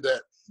a kid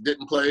that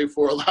didn't play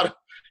for a lot of,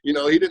 he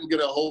didn't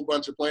get a whole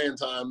bunch of playing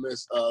time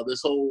this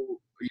whole,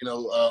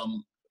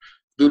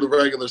 through the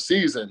regular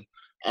season,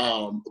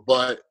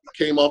 but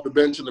came off the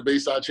bench in the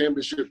Bayside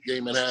Championship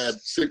game and had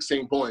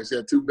 16 points. He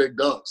had 2 big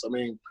dunks. I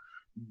mean,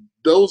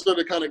 those are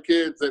the kind of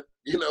kids that,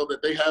 that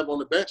they have on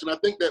the bench. And I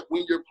think that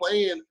when you're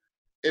playing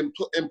in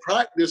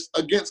practice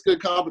against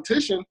good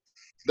competition,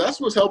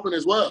 that's what's helping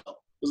as well.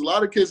 There's a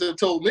lot of kids that have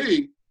told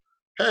me,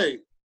 hey,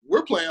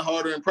 we're playing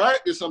harder in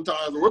practice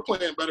sometimes, or we're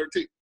playing better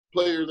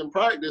players in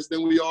practice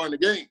than we are in the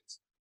games.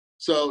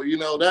 So,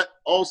 that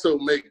also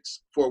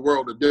makes for a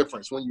world of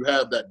difference when you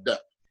have that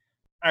depth.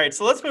 All right,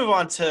 so let's move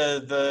on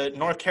to the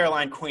North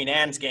Carolina Queen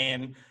Anne's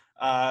game.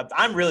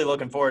 I'm really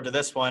looking forward to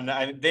this one.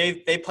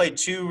 They played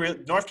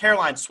 2 – North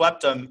Carolina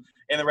swept them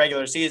in the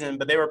regular season,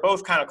 but they were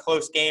both kind of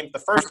close games. The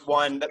first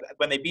one,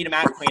 when they beat them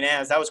at Queen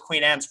Anne's, that was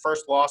Queen Anne's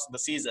first loss of the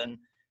season.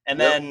 And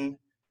then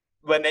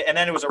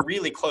it was a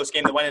really close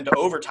game that went into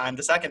overtime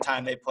the second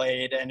time they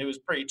played, and it was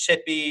pretty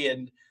chippy,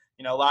 and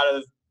a lot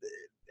of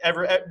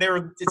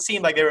it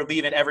seemed like they were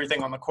leaving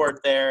everything on the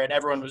court there, and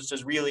everyone was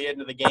just really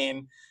into the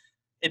game.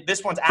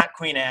 This one's at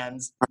Queen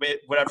Anne's,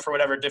 for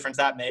whatever difference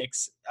that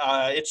makes.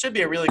 It should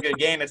be a really good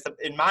game. It's,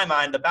 in my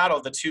mind, the battle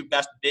of the 2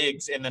 best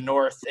bigs in the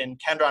North, and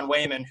Kendron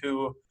Wayman,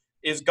 who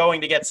is going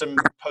to get some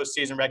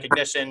postseason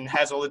recognition,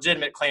 has a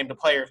legitimate claim to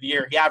Player of the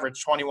Year. He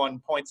averaged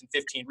 21 points and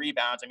 15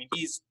 rebounds. I mean,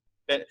 he's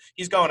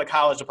going to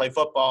college to play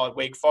football at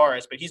Wake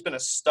Forest, but he's been a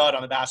stud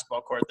on the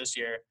basketball court this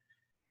year.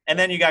 And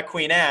then you got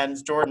Queen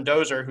Anne's, Jordan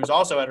Dozier, who's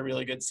also had a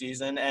really good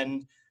season.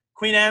 And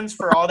Queen Anne's,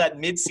 for all that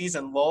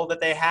midseason lull that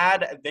they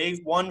had, they've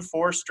won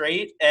 4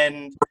 straight,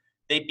 and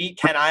they beat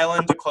Kent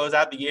Island to close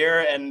out the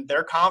year, and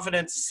their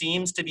confidence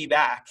seems to be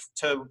back.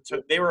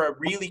 They were a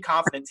really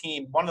confident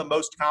team, one of the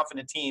most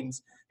confident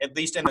teams, at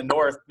least in the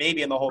North,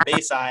 maybe in the whole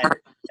Bayside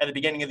at the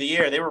beginning of the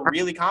year. They were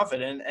really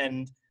confident,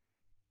 and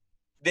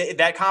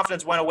that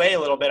confidence went away a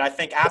little bit, I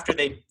think, after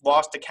they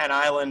lost to Kent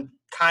Island,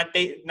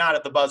 not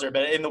at the buzzer,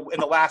 but in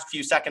the last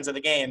few seconds of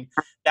the game.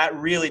 That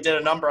really did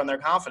a number on their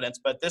confidence.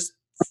 But this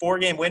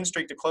 4-game win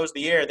streak to close the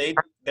year,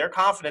 their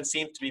confidence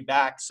seems to be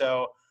back.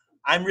 So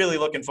I'm really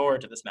looking forward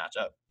to this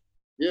matchup.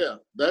 Yeah,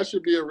 that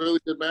should be a really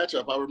good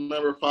matchup. I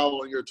remember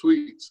following your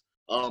tweets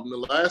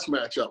The last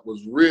matchup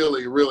was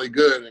really, really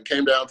good and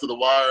came down to the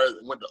wire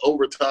and went to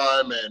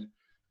overtime. And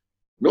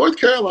North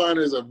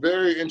Carolina is a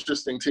very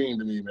interesting team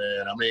to me,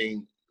 man. I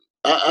mean,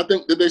 I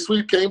think, did they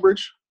sweep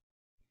Cambridge?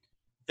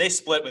 They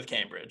split with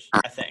Cambridge,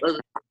 I think.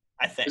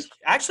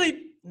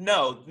 Actually,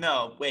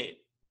 no, wait.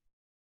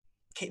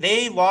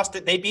 They lost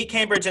it. They beat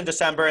Cambridge in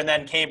December, and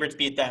then Cambridge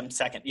beat them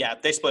second. Yeah,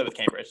 they split with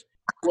Cambridge.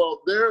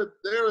 Well, they're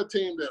a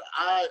team that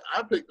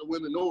I picked to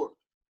win the North.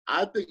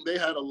 I think they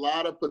had a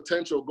lot of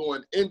potential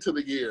going into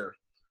the year.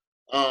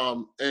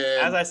 And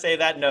as I say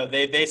that, no,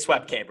 they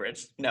swept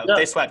Cambridge. No, yeah.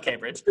 They swept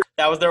Cambridge.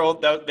 That was their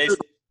old. The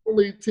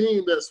only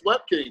team that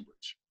swept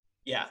Cambridge.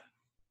 Yeah.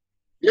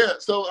 Yeah.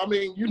 So I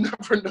mean, you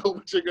never know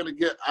what you're going to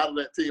get out of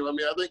that team. I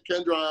mean, I think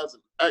Kendron's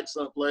an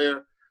excellent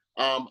player.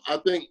 I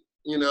think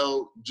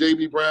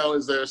J.B. Brown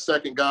is their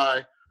second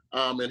guy,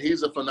 and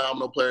he's a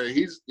phenomenal player.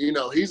 He's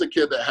a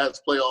kid that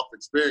has playoff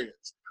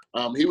experience.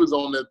 He was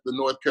on the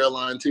North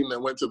Carolina team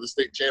that went to the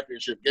state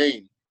championship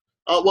game.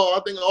 Well,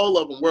 I think all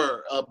of them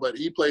were, but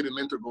he played an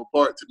integral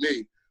part to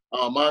me.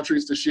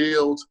 Montrese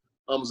DeShields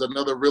was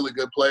another really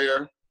good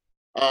player.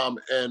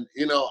 And,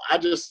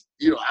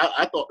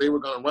 I thought they were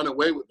going to run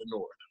away with the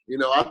North.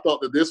 I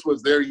thought that this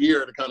was their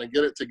year to kind of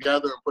get it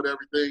together and put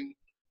everything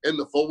in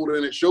the fold,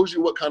 and it shows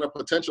you what kind of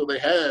potential they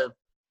have.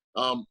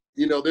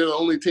 They're the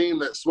only team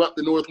that swept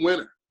the North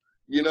winter.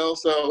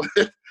 So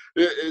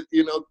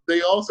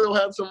they also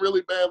have some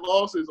really bad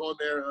losses on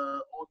their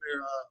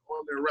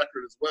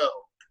record as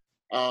well.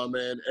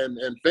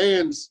 And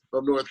fans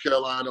of North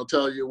Carolina will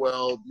tell you,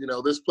 well,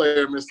 this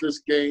player missed this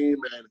game,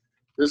 and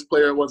this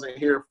player wasn't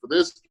here for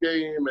this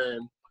game,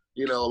 and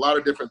a lot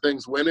of different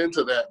things went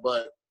into that.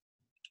 But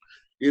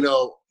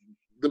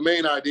the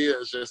main idea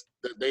is just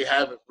that they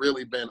haven't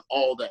really been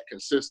all that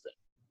consistent,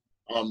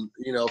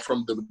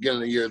 from the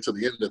beginning of the year to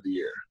the end of the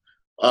year.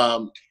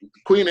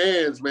 Queen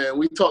Anne's, man,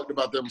 we talked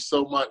about them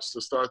so much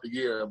to start the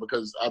year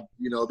because,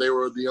 they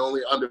were the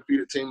only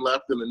undefeated team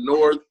left in the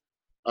North.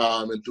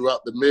 And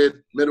throughout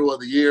the middle of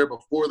the year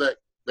before that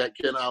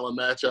Kent Island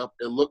matchup,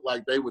 it looked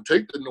like they would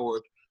take the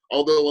North,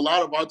 although a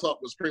lot of our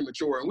talk was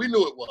premature, and we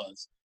knew it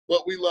was.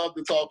 But we love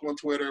to talk on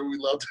Twitter. We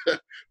love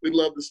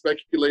to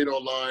speculate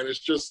online. It's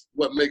just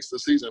what makes the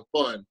season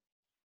fun.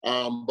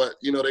 But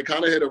they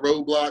kind of hit a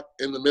roadblock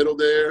in the middle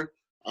there.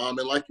 And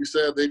like you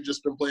said, they've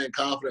just been playing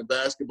confident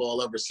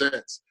basketball ever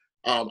since.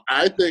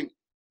 I think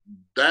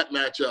that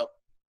matchup,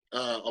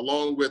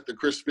 along with the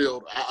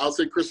Crisfield, I'll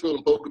say Crisfield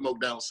and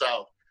Pocomoke down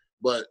south,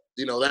 but,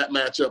 that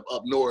matchup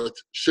up north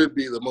should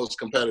be the most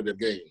competitive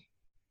game.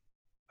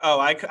 Oh,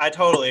 I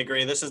totally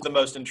agree. This is the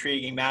most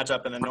intriguing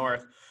matchup in the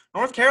North.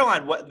 North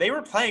Carolina, they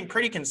were playing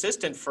pretty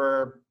consistent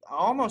for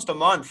almost a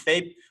month.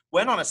 They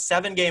went on a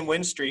 7-game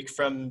win streak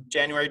from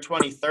January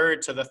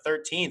 23rd to the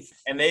 13th,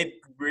 and they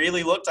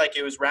really looked like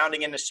it was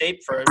rounding into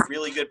shape for a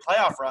really good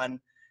playoff run.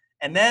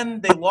 And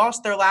then they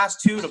lost their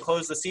last 2 to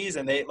close the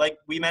season. They, like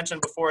we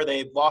mentioned before,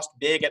 they lost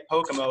big at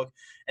Pocomoke,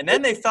 and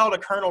then they fell to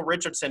Colonel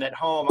Richardson at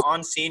home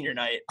on senior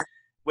night.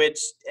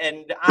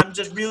 And I'm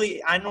just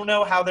really, I don't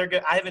know how they're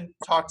good. I haven't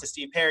talked to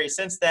Steve Perry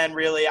since then.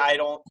 Really, I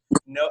don't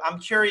know. I'm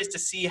curious to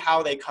see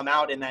how they come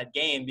out in that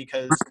game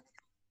because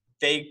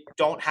they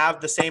don't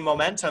have the same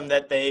momentum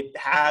that they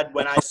had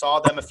when I saw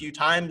them a few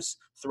times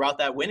throughout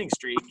that winning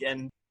streak.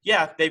 And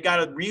yeah, they've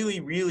got a really,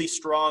 really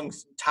strong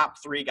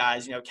top 3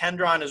 guys.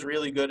 Kendron is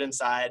really good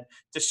inside.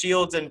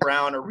 DeShields and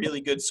Brown are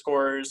really good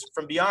scorers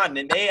from beyond.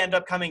 And they end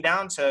up coming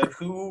down to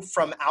who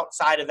from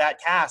outside of that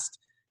cast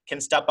can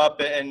step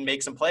up and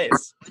make some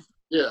plays.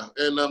 Yeah,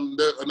 and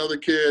another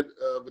kid,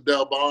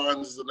 Vidal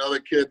Bonds, is another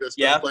kid that's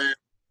been playing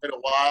in a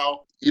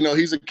while.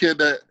 He's a kid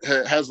that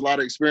has a lot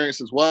of experience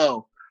as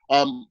well.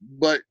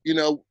 But,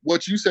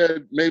 what you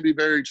said may be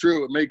very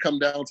true. It may come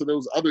down to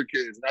those other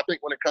kids. And I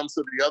think when it comes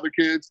to the other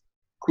kids,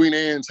 Queen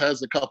Anne's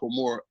has a couple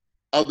more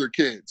other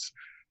kids.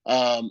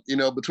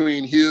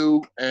 Between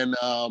Hugh and,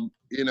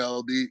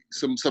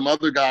 some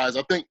other guys.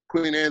 I think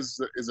Queen Anne's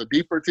is a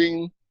deeper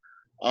team.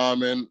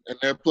 And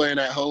they're playing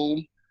at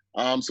home.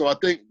 So I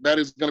think that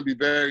is going to be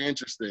very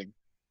interesting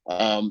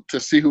to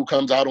see who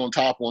comes out on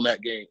top in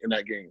that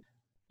game.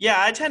 Yeah,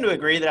 I tend to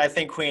agree that I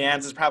think Queen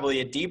Anne's is probably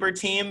a deeper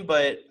team,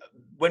 but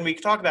when we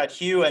talk about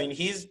Hugh, I mean,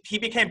 he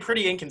became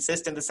pretty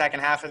inconsistent the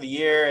second half of the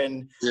year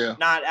and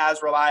not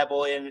as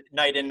reliable in,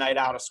 night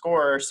out a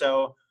scorer.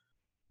 So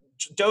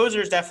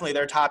Dozier's definitely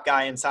their top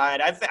guy inside.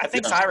 I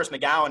think Cyrus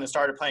McGowan has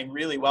started playing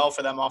really well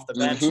for them off the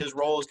bench. Mm-hmm. His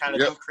role has kind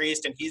of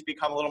increased, and he's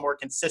become a little more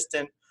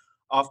consistent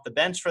off the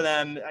bench for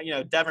them.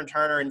 Devin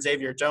Turner and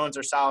Xavier Jones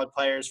are solid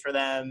players for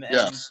them.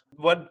 And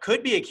what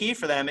could be a key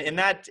for them in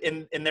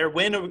their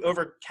win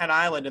over Kent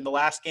Island in the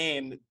last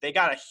game, they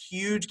got a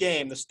huge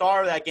game. The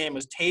star of that game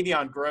was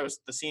Tavion Gross,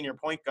 the senior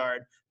point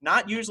guard.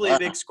 Not usually a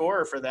big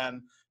scorer for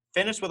them.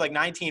 Finished with like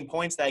 19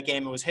 points that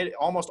game and was hit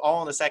almost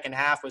all in the second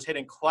half, was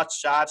hitting clutch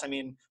shots. I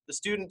mean, the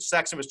student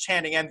section was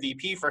chanting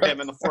MVP for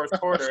him in the fourth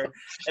quarter.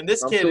 And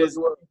this kid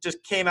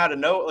just came out of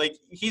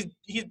he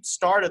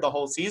started the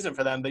whole season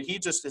for them, but he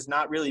just has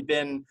not really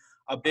been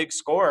a big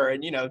scorer.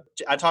 And,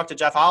 I talked to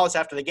Jeff Hollis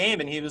after the game,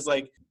 and he was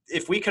like,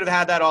 if we could have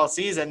had that all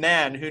season,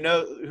 man, who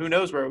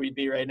knows where we'd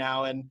be right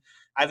now. And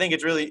I think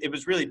it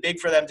was really big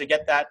for them to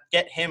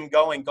get him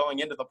going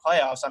into the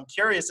playoffs. I'm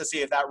curious to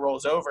see if that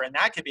rolls over, and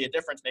that could be a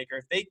difference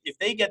maker. If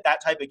they get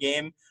that type of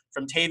game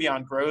from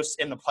Tavion Gross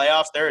in the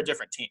playoffs, they're a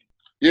different team.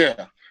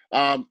 Yeah.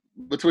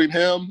 Between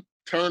him,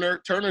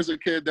 Turner's a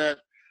kid that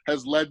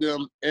has led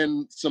them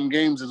in some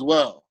games as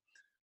well.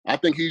 I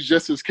think he's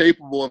just as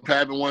capable of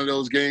having one of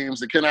those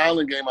games. The Ken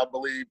Island game, I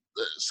believe,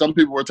 some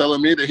people were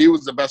telling me that he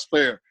was the best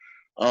player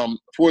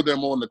for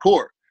them on the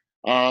court.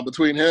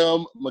 Between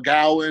him,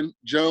 McGowan,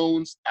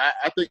 Jones,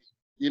 I think,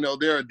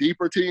 they're a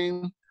deeper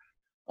team.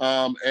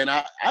 And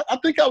I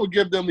think I would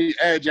give them the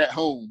edge at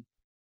home,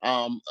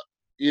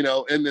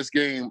 in this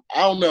game.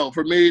 I don't know.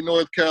 For me,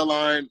 North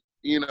Carolina,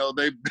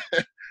 they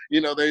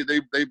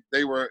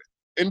were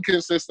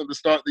inconsistent to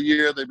start the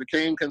year. They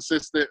became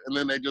consistent, and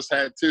then they just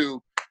had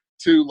two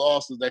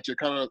losses that you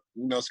kind of,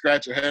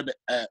 scratch your head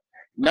at.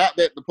 Not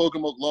that the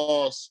Pocomoke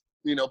loss,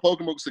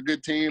 Pocomoke's a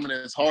good team, and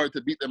it's hard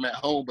to beat them at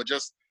home, but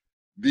just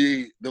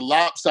the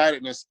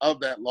lopsidedness of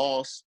that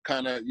loss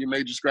kind of, you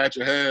made you scratch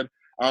your head,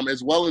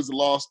 as well as the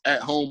loss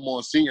at home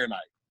on senior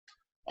night.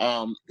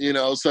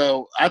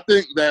 So I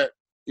think that,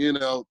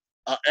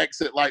 an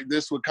exit like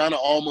this would kind of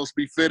almost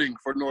be fitting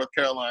for North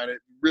Carolina. It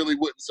really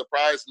wouldn't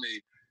surprise me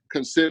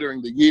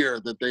considering the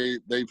year that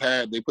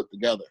they put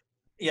together.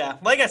 Yeah,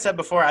 like I said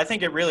before, I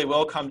think it really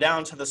will come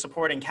down to the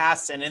supporting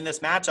casts. And in this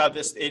matchup,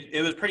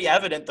 it was pretty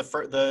evident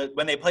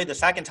when they played the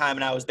second time,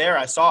 and I was there,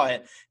 I saw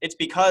it. It's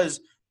because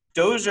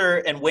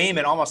Dozier and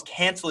Wayman almost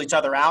cancel each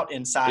other out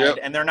inside, yep.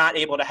 And they're not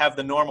able to have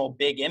the normal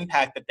big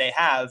impact that they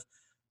have.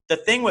 The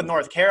thing with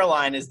North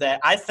Carolina is that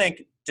I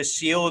think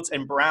DeShields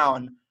and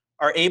Brown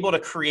are able to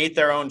create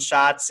their own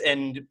shots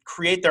and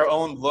create their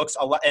own looks.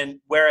 And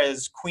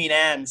whereas Queen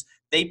Anne's,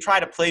 they try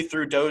to play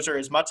through Dozier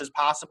as much as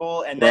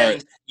possible and then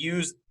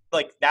use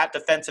like that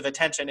defensive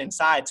attention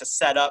inside to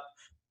set up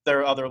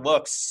their other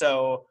looks.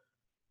 So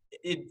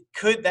it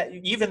could that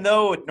even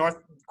though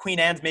Queen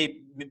Anne's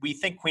we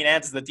think Queen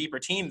Anne's is the deeper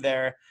team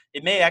there,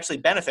 it may actually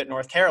benefit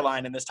North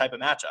Carolina in this type of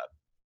matchup.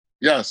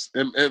 Yes,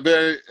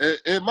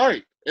 it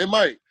might.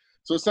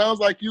 So it sounds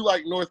like you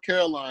like North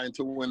Carolina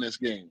to win this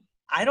game.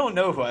 I don't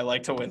know who I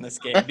like to win this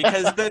game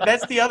because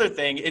that's the other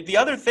thing. The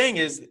other thing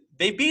is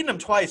they've beaten them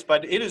twice,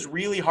 but it is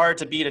really hard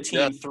to beat a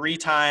team 3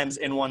 times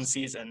in one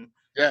season.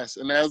 Yes,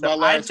 and that's my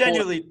last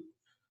point.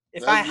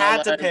 If I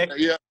had to pick,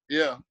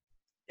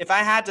 if I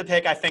had to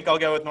pick, I think I'll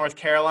go with North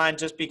Carolina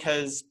just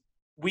because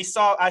we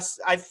saw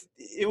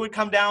it would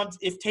come down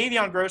if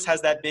Tavion Gross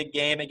has that big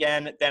game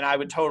again, then I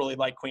would totally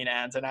like Queen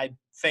Anne's, and I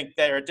think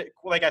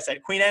like I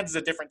said, Queen Anne's is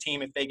a different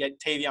team if they get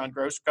Tavion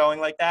Gross going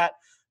like that,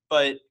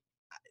 but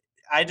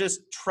I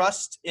just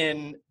trust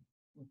in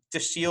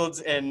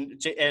DeShields and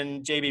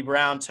JB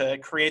Brown to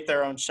create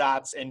their own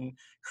shots and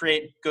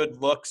create good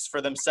looks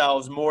for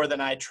themselves more than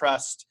I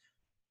trust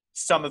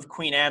some of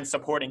Queen Anne's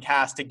supporting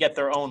cast to get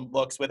their own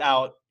looks with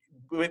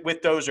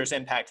Dozier's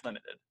impact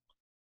limited.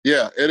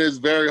 Yeah, it is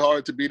very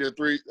hard to beat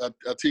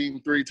a team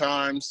 3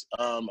 times.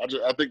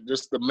 I think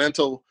just the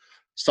mental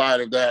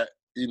side of that,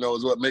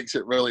 is what makes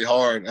it really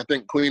hard. I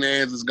think Queen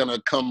Anne's is going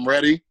to come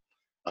ready.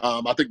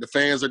 I think the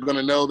fans are going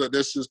to know that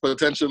this is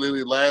potentially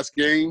the last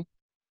game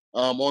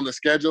on the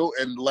schedule.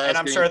 And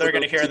I'm sure they're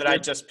going to hear that I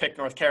just picked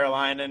North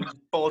Carolina and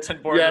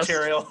bulletin board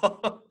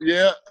material.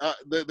 Yeah,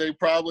 they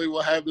probably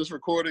will have this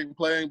recording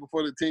playing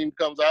before the team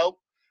comes out.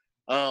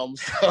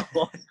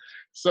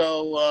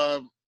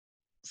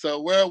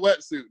 So wear a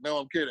wetsuit. No,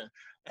 I'm kidding.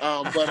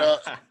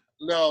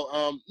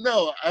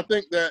 No, I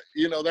think that,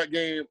 that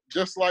game,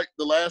 just like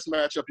the last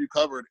matchup you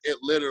covered, it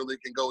literally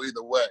can go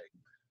either way.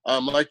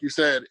 Like you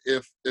said,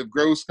 if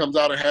Gross comes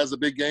out and has a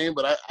big game,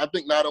 but I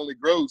think not only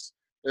Gross,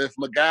 if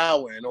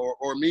McGowan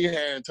or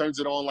Meehan turns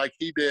it on like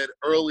he did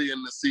early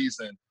in the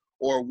season,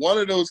 or one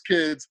of those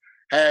kids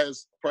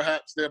has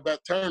perhaps their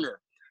best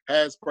Turner,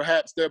 has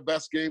perhaps their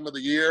best game of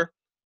the year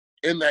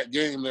in that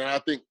game, then I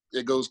think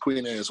it goes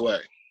Queen Anne's way.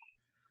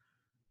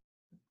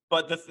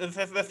 But the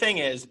thing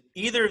is,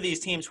 either of these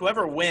teams,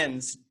 whoever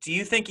wins, do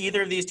you think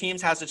either of these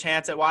teams has a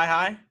chance at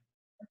Y-High?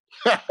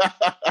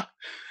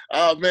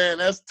 Oh, man,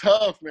 that's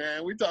tough,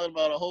 man. We're talking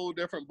about a whole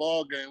different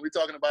ball game. We're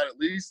talking about at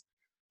least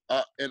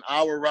an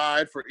hour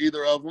ride for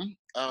either of them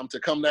to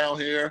come down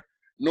here.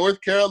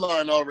 North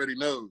Carolina already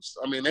knows.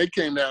 I mean, they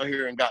came down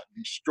here and got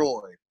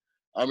destroyed.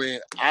 I mean,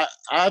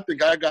 I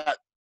think I got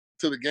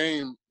to the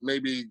game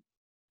maybe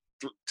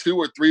 2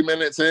 or 3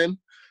 minutes in,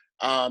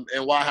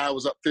 and Y-High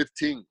was up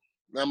 15.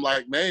 And I'm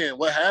like, man,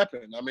 what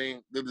happened? I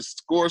mean, did the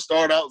score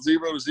start out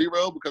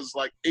 0-0 because it's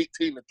like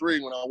 18-3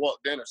 when I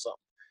walked in or something?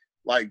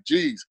 Like,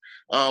 geez.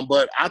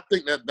 But I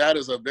think that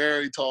is a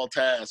very tall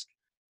task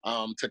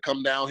to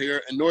come down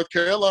here. And North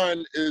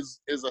Carolina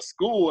is a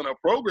school and a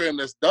program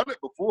that's done it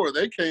before.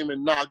 They came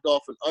and knocked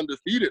off an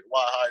undefeated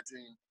Y-High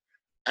team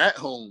at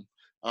home.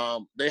 I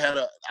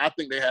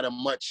think they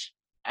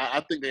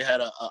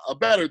had a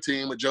better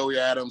team with Joey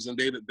Adams and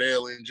David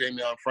Bailey and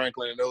Jamion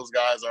Franklin, and those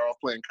guys are all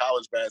playing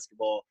college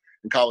basketball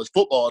and college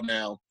football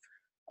now.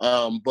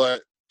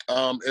 But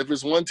If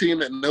it's one team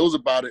that knows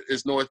about it,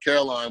 it's North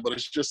Carolina, but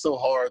it's just so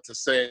hard to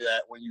say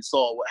that when you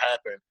saw what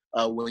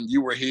happened when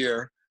you were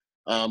here.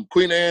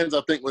 Queen Anne's,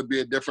 I think, would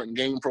be a different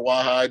game for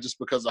Wahai just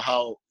because of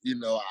how,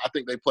 I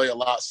think they play a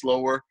lot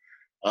slower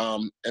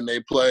and they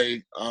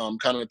play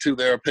kind of to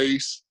their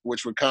pace,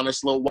 which would kind of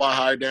slow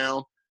Wahai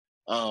down.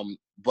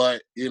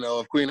 But,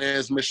 if Queen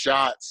Anne's miss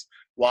shots,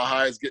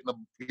 Wahai is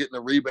getting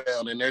a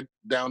rebound and they're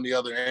down the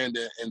other end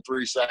in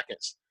 3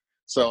 seconds.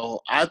 So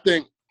I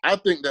think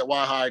that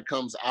Wahai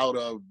comes out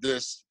of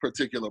this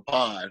particular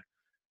pod,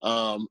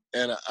 and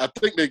I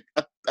think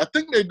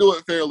they do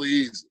it fairly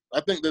easy. I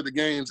think that the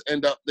games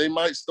they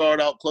might start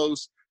out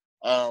close,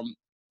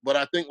 but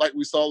I think like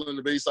we saw in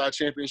the Bayside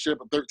Championship,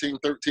 a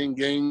 13-13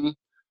 game.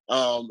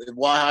 If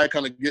Wahai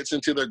kind of gets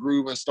into their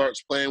groove and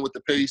starts playing with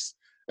the pace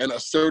and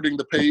asserting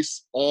the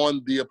pace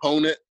on the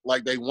opponent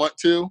like they want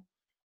to,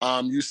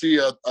 you see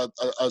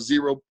a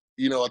zero,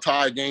 a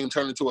tie game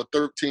turn into a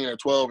 13 or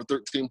 12 or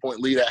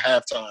 13-point lead at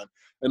halftime.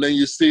 And then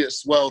you see it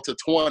swell to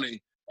 20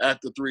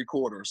 after 3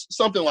 quarters.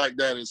 Something like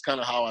that is kind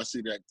of how I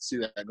see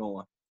that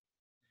going.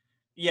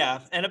 Yeah,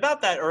 and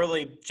about that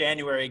early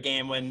January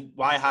game when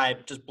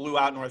Wahai just blew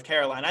out North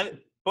Carolina,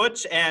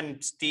 Butch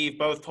and Steve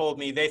both told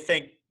me they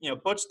think,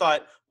 Butch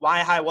thought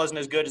Wahai wasn't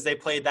as good as they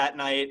played that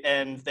night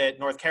and that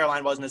North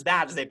Carolina wasn't as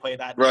bad as they played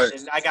that night.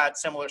 And I got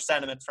similar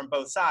sentiments from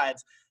both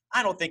sides.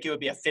 I don't think it would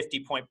be a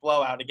 50-point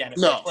blowout again if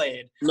they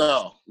played.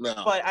 No.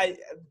 But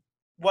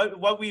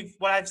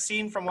what I've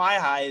seen from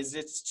Wahai is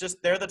it's just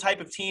they're the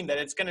type of team that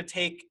it's going to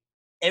take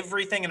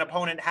everything an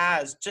opponent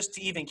has just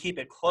to even keep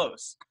it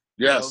close.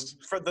 Yes.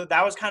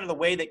 That was kind of the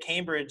way that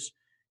Cambridge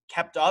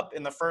kept up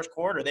in the first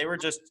quarter. They were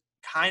just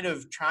kind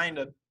of trying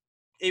to.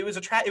 It was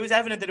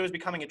evident that it was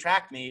becoming a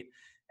track meet,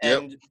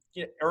 and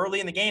early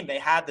in the game they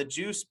had the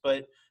juice,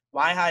 but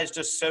Wahai is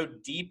just so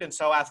deep and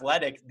so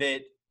athletic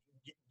that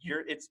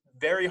it's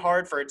very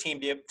hard for a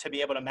team to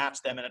be able to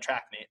match them in a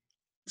track meet.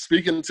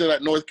 Speaking to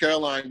that North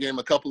Carolina game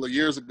a couple of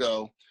years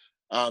ago,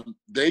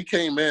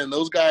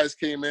 those guys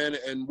came in,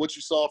 and what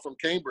you saw from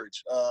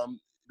Cambridge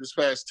this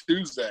past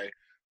Tuesday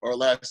or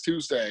last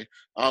Tuesday,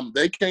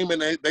 they came in,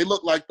 they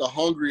looked like the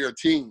hungrier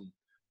team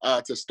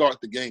to start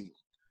the game.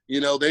 They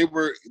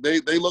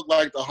looked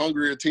like the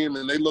hungrier team,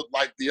 and they looked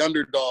like the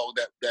underdog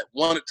that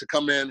wanted to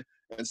come in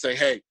and say,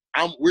 hey,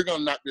 we're going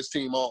to knock this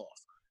team off.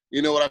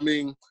 You know what I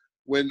mean?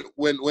 When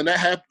that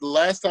happened, the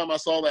last time I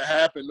saw that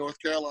happen, North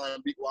Carolina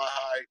beat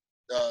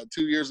Wahai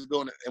 2 years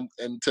ago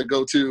and to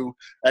go to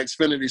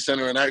Xfinity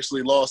Center and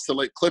actually lost to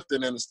Lake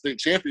Clifton in the state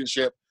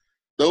championship.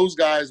 Those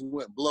guys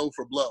went blow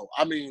for blow.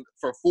 I mean,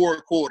 for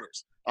 4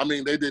 quarters. I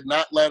mean, they did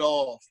not let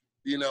off.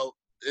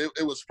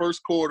 It was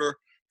first quarter,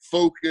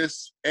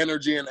 focus,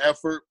 energy, and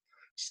effort.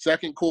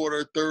 Second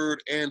quarter,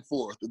 third, and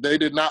fourth. They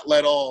did not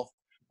let off.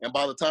 And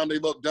by the time they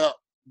looked up,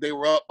 they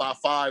were up by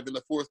 5 in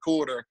the fourth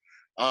quarter.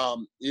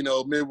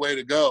 Midway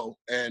to go,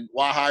 and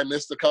Wahai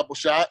missed a couple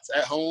shots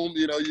at home.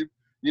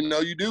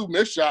 You do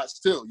miss shots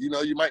too.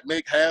 You might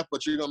make half,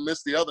 but you're gonna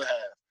miss the other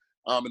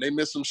half. And they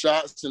missed some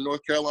shots, and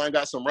North Carolina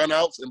got some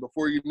runouts, and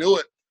before you knew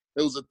it,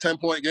 it was a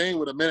 10-point game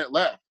with a minute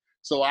left.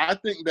 So I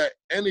think that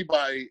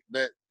anybody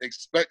that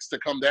expects to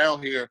come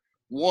down here,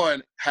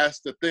 one, has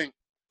to think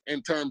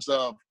in terms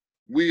of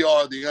we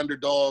are the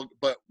underdog,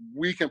 but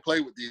we can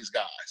play with these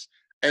guys.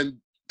 And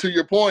to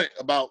your point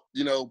about,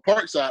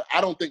 Parkside,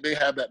 I don't think they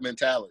have that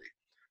mentality.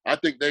 I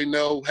think they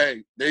know,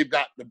 hey, they've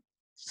got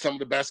some of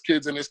the best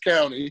kids in this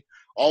county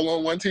all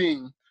on one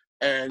team,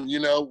 and,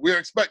 we're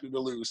expected to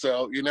lose.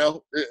 So,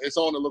 it's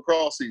on the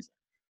lacrosse season.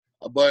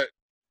 But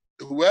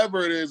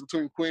whoever it is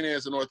between Queen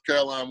Anne's and North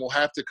Carolina will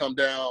have to come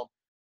down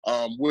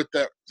with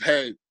that,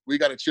 hey, we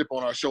got a chip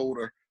on our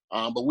shoulder,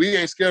 but we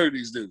ain't scared of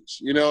these dudes.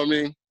 You know what I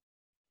mean?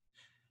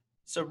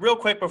 So real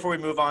quick before we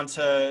move on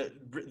to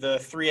the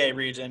 3A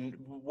region,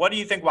 what do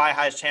you think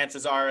Wahai's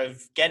chances are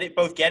of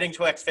both getting to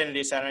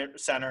Xfinity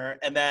Center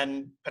and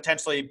then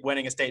potentially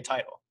winning a state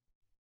title?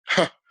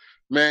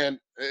 Man,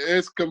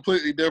 it's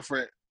completely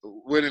different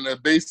winning a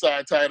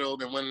Bayside title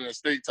than winning a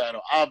state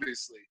title,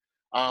 obviously.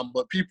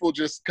 But people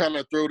just kind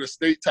of throw the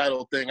state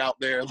title thing out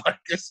there like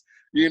it's,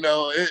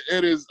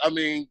 it is. I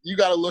mean, you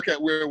got to look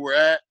at where we're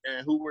at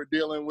and who we're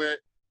dealing with.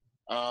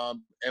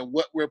 And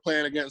what we're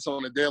playing against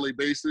on a daily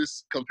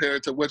basis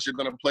compared to what you're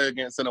going to play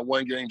against in a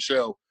one-game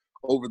show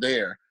over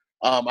there.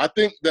 I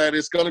think that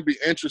it's going to be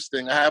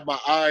interesting. I have my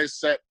eyes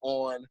set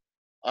on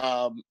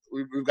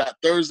we've got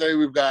Thursday,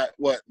 we've got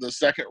the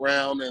second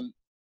round,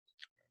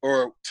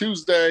 or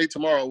Tuesday,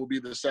 tomorrow will be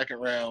the second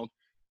round.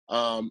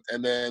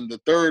 And then the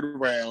third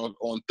round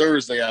on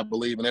Thursday, I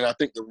believe. And then I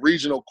think the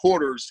regional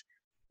quarters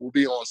will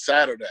be on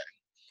Saturday.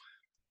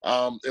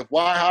 If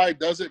Wahai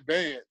does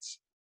advance,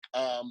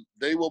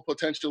 they will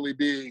potentially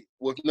be,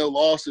 with no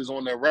losses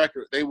on their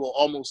record, they will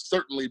almost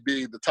certainly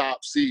be the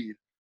top seed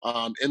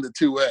in the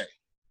 2A.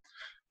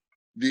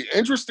 The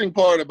interesting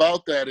part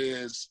about that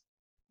is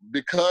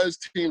because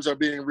teams are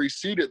being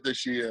reseeded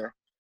this year,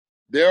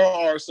 there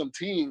are some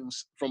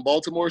teams from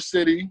Baltimore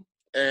City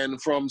and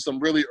from some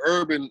really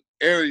urban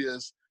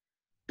areas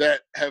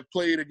that have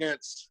played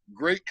against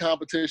great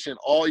competition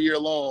all year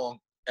long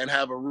and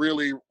have a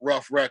really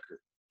rough record.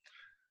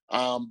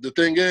 The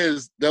thing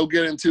is, they'll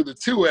get into the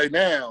 2A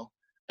now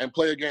and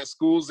play against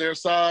schools their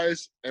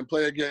size and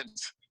play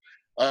against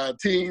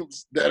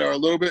teams that are a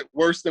little bit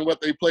worse than what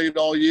they played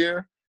all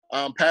year.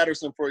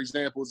 Patterson, for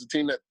example, is a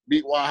team that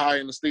beat Y-High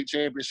in the state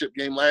championship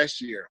game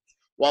last year.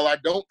 While I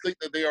don't think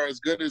that they are as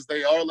good as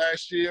they are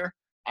last year,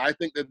 I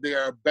think that they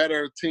are a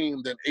better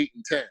team than 8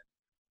 and 10.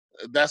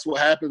 That's what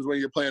happens when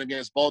you're playing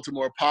against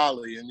Baltimore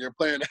Poly and you're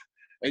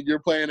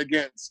playing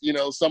against, you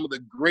know, some of the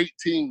great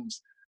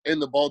teams in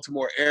the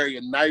Baltimore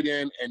area night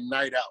in and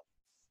night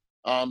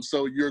out.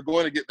 So you're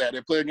going to get that.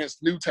 They play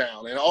against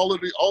Newtown and all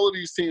of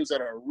these teams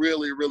that are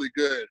really, really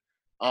good.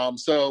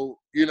 So,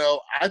 you know,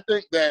 I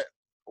think that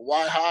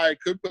Y-High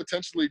could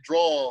potentially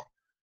draw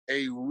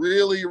a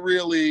really,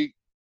 really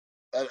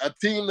a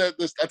team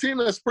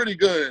that's pretty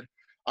good,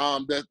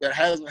 that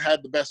hasn't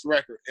had the best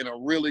record in a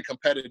really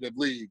competitive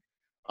league.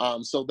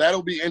 So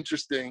that'll be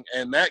interesting.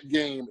 And that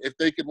game, if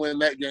they could win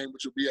that game,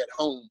 which will be at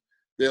home,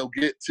 they'll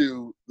get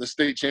to the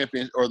state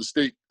champion or the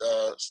state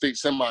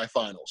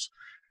semifinals.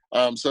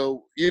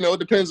 So, you know, it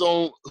depends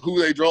on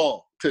who they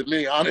draw, to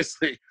me,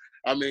 honestly.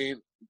 I mean,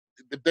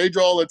 if they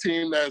draw a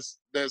team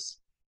that's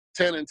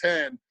 10 and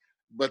 10,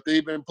 but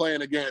they've been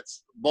playing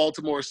against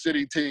Baltimore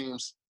City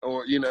teams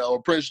or, you know,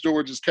 or Prince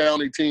George's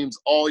County teams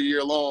all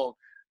year long,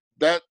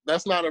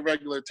 that's not a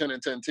regular 10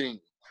 and 10 team.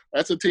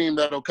 That's a team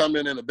that'll come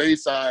in the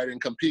Bayside and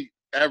compete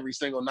every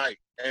single night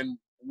and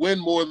win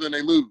more than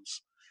they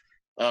lose.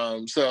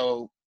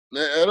 So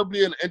it'll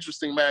be an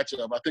interesting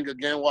matchup. I think,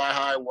 again,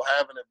 Y-High will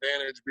have an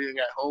advantage being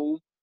at home,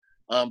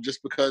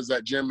 just because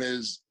that gym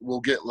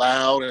will get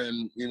loud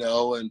and, you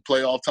know, and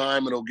playoff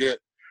time, it'll get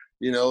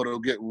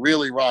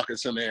really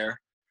raucous in there.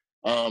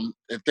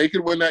 If they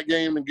could win that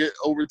game and get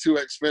over to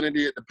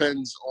Xfinity, it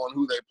depends on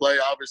who they play.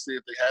 Obviously,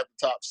 if they have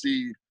the top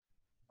seed,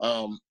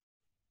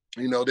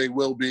 you know, they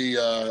will be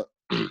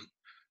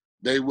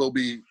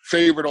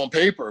favored on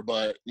paper,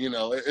 but, you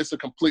know, it's a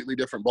completely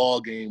different ball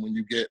game when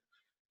you get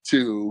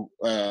to,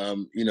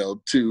 you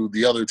know, to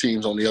the other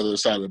teams on the other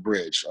side of the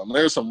bridge.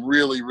 There's some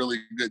really, really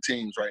good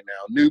teams right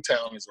now.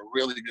 Newtown is a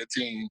really good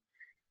team.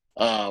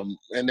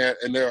 And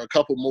there are a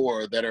couple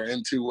more that are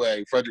in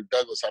 2A. Frederick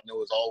Douglass, I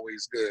know, is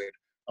always good.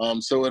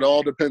 So it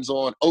all depends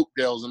on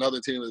Oakdale's another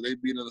team that they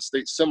beat in the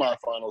state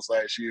semifinals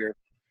last year.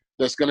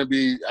 That's going to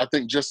be, I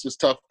think, just as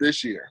tough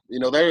this year. You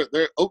know,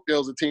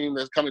 Oakdale's a team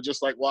that's kind of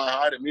just like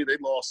Y-High to me. They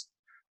lost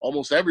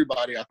almost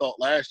everybody, I thought,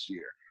 last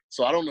year.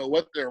 So I don't know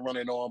what they're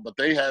running on, but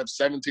they have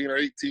 17 or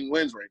 18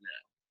 wins right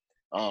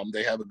now.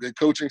 They have a good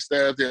coaching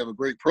staff. They have a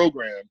great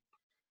program.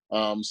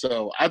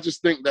 So I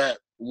just think that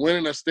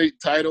winning a state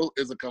title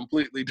is a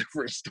completely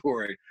different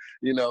story.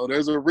 You know,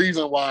 there's a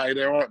reason why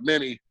there aren't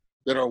many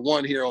that are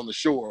won here on the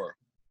shore.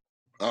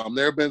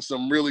 There have been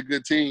some really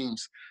good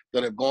teams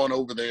that have gone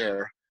over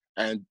there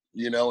and,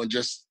 you know, and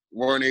just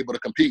weren't able to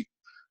compete.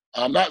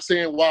 I'm not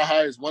saying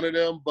Y-High is one of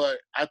them, but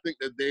I think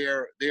that they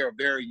are a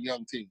very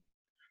young team.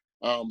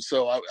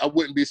 So I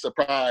wouldn't be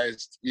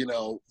surprised, you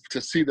know, to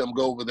see them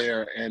go over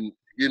there and,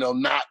 you know,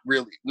 not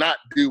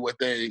do what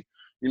they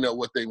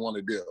want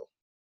to do.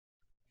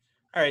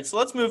 All right, so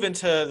let's move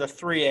into the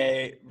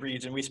 3A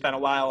region. We spent a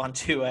while on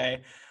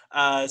 2A.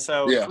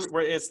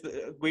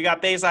 We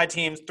got Bayside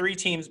teams, 3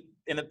 teams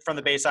from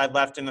the Bayside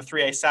left in the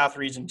 3A South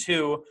Region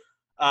 2.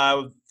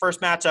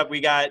 First matchup, we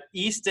got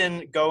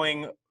Easton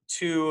going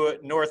to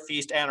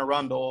Northeast Anne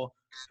Arundel,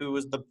 who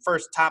was the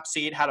first top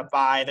seed, had a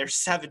bye. They're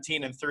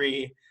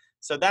 17-3.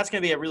 So that's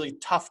going to be a really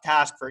tough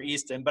task for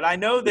Easton. But I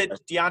know that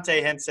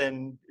Deontay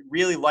Hinson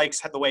really likes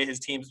the way his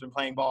team's been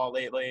playing ball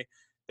lately.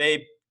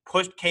 They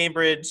pushed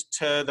Cambridge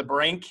to the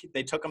brink.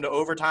 They took them to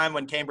overtime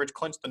when Cambridge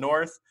clinched the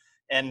North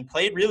and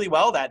played really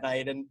well that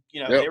night. And,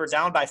 you know, They were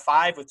down by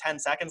 5 with 10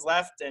 seconds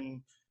left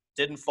and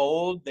didn't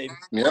fold. They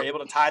were able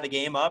to tie the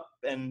game up.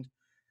 And,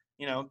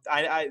 you know,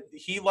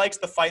 he likes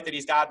the fight that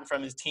he's gotten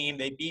from his team.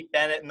 They beat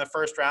Bennett in the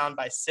first round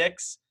by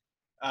 6.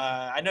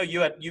 I know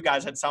you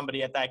guys had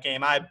somebody at that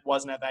game. I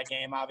wasn't at that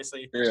game,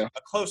 obviously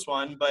a close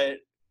one, but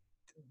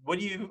what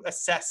do you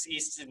assess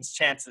Easton's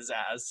chances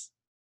as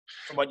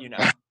from what you know?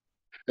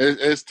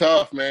 It's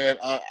tough, man.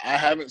 I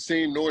haven't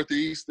seen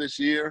Northeast this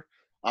year.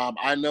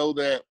 I know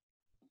that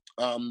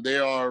they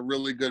are a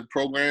really good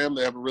program.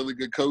 They have a really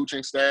good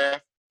coaching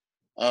staff.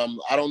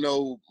 I don't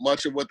know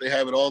much of what they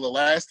have at all. The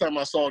last time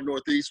I saw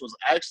Northeast was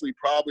actually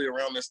probably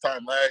around this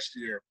time last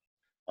year.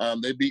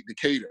 They beat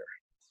Decatur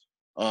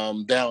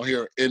down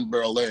here in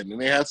Berlin.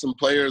 And they had some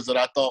players that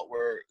I thought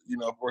were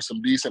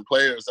some decent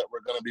players that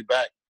were going to be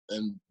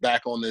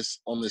back on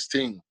this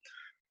team.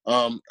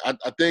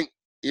 I think,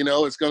 you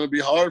know, it's going to be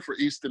hard for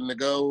Easton to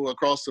go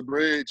across the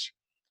bridge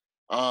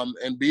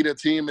and beat a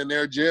team in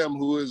their gym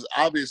who has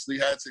obviously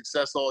had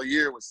success all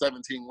year with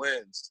 17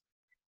 wins.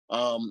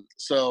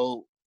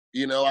 So,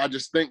 you know, I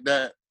just think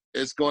that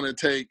it's going to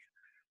take,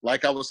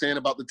 like I was saying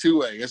about the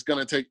 2A, it's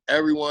going to take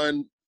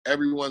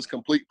everyone's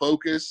complete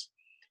focus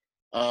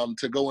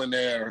to go in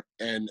there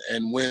and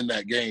win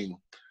that game.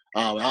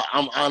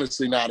 I'm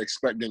honestly not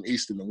expecting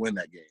Easton to win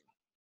that game.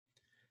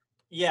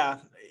 Yeah,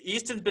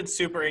 Easton's been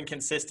super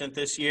inconsistent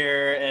this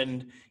year,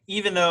 and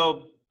even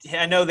though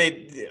I know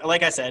they,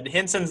 like I said,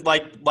 Hinson's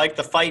like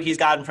the fight he's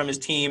gotten from his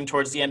team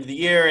towards the end of the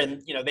year,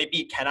 and they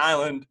beat Ken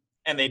Island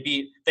and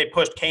they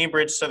pushed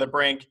Cambridge to the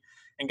brink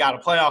and got a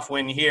playoff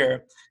win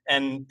here,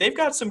 and they've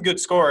got some good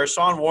scorers.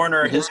 Sean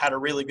Warner has had a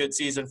really good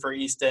season for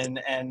Easton,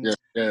 and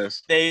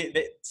yes.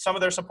 they some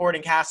of their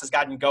supporting cast has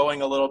gotten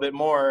going a little bit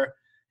more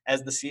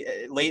as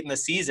late in the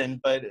season,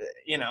 but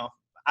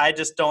I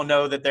just don't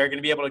know that they're going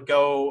to be able to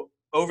go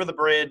over the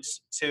bridge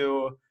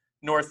to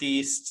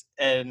Northeast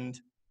and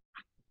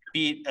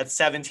beat a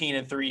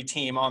 17-3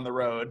 team on the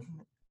road.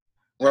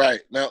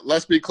 Right. Now,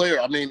 let's be clear.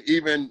 I mean,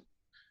 even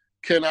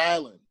Ken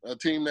Island, a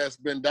team that's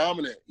been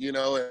dominant,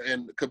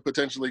 and could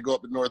potentially go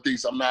up to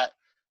Northeast, I'm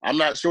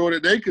not sure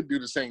that they could do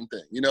the same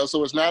thing,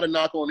 so it's not a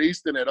knock on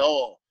Easton at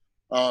all.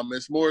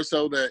 It's more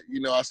so that,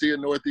 I see a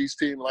Northeast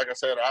team, like I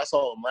said, I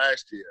saw them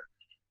last year.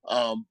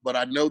 But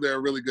I know they're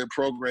a really good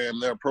program.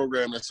 They're a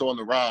program that's on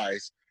the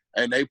rise,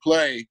 and they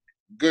play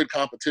good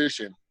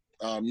competition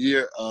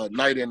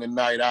night in and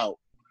night out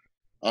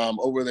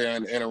over there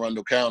in Anne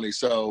Arundel County.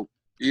 So,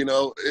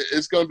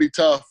 it's going to be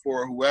tough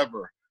for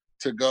whoever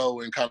to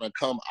go and kind of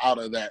come out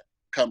of that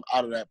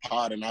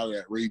pod and out of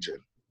that region.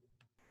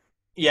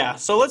 Yeah,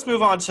 so let's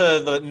move on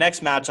to the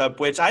next matchup,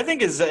 which I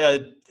think is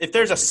if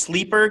there's a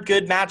sleeper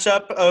good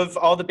matchup of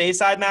all the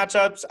Bayside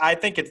matchups, I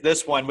think it's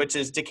this one, which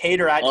is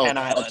Decatur at Ken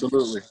Island.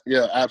 Absolutely.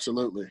 Yeah,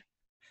 absolutely.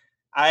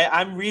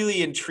 I'm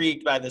really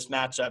intrigued by this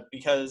matchup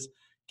because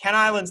Ken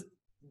Island's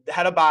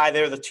had a bye.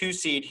 They're the 2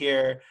 seed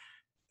here.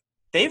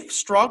 They've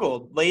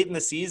struggled late in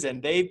the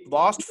season. They've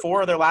lost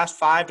 4 of their last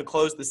 5 to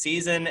close the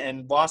season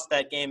and lost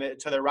that game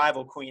to their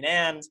rival Queen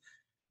Anne's.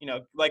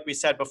 Like we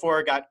said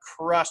before, got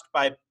crushed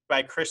by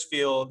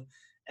Crisfield.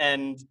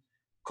 And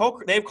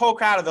they have Cole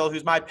Cradaville,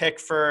 who's my pick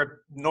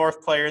for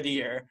North Player of the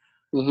Year.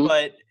 Mm-hmm.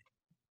 But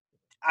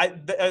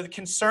the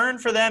concern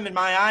for them in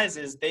my eyes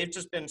is they've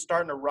just been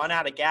starting to run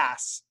out of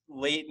gas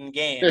late in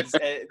games.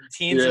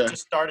 Teams have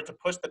just started to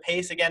push the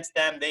pace against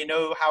them. They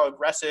know how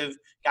aggressive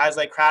guys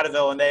like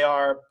Cradaville and they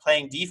are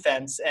playing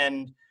defense.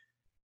 And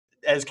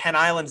as Ken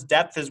Island's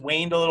depth has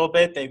waned a little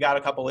bit, they've got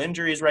a couple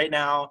injuries right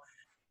now.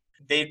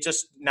 They've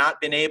just not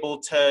been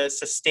able to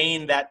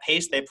sustain that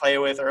pace they play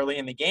with early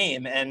in the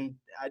game. And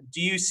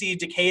do you see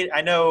Decatur?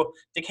 I know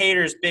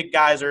Decatur's big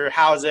guys are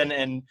Housen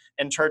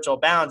and Churchill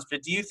Bounds,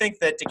 but do you think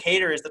that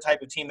Decatur is the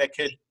type of team that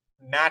could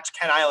match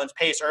Ken Island's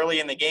pace early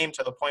in the game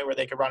to the point where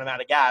they could run them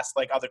out of gas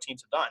like other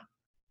teams have done?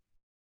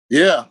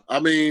 Yeah, I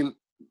mean,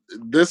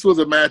 this was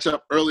a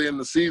matchup early in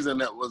the season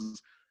that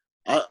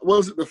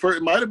was it the first?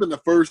 It might have been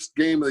the first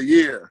game of the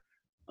year.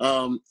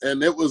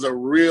 And it was a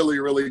really,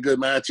 really good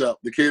matchup.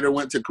 Decatur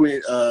went to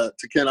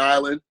Ken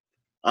Island.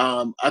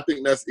 I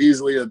think that's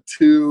easily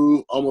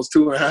almost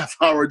 2.5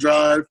 hour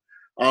drive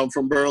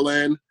from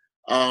Berlin.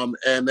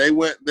 And they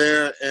went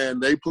there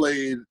and they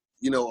played,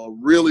 a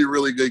really,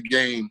 really good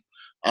game.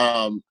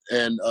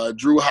 And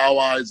Drew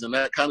Howise, and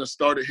that kind of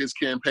started his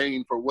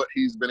campaign for what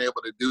he's been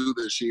able to do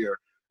this year.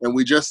 And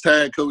we just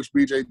had Coach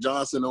B.J.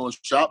 Johnson on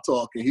Shop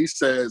Talk, and he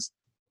says,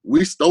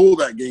 we stole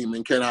that game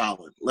in Ken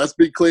Island. Let's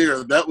be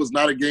clear, that was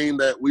not a game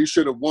that we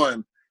should have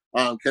won.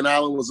 Ken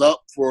Island was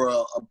up for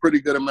a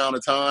pretty good amount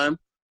of time.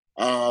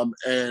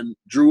 And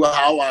Drew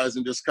Howise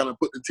just kind of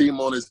put the team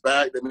on his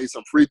back. They made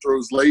some free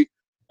throws late,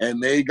 and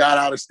they got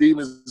out of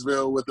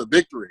Stevensville with a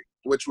victory,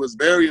 which was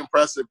very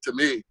impressive to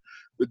me.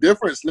 The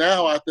difference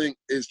now, I think,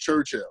 is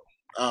Churchill.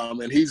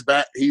 And he's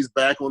back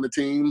on the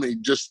team. He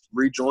just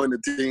rejoined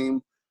the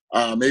team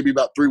maybe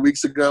about 3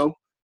 weeks ago,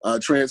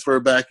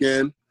 transferred back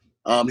in.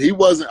 He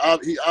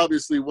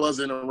obviously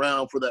wasn't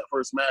around for that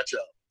first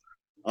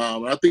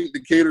matchup. I think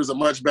Decatur's a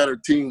much better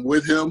team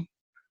with him.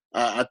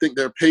 I think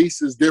their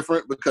pace is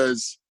different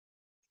because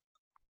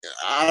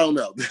I don't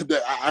know.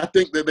 I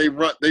think that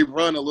they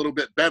run a little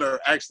bit better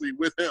actually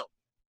with him.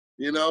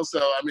 So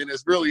I mean,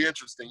 it's really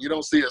interesting. You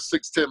don't see a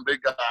 6'10"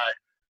 big guy,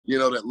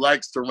 that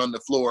likes to run the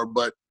floor,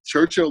 but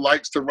Churchill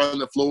likes to run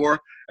the floor,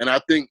 and I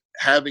think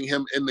having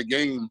him in the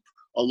game,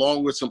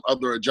 along with some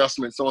other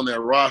adjustments on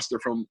their roster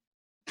from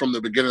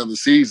the beginning of the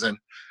season,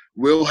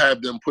 will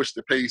have them push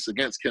the pace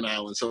against Ken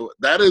Island. So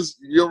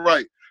you're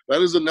right.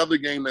 That is another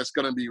game that's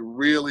going to be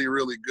really,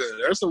 really good.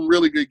 There's some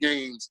really good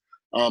games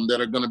that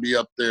are going to be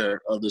up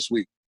there this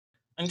week.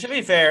 And to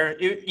be fair,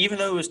 even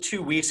though it was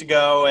 2 weeks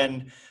ago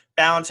and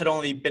Bounds had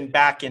only been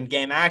back in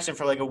game action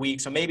for like a week,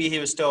 so maybe he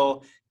was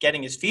still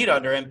getting his feet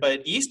under him,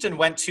 but Easton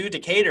went to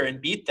Decatur and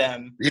beat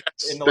them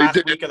in the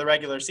last week of the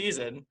regular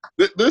season.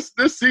 This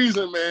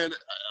season, man,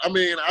 I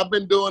mean, I've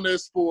been doing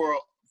this for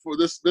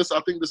this. I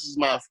think this is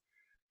my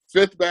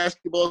 5th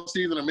basketball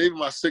season or maybe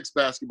my 6th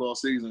basketball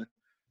season.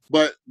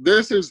 But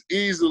this has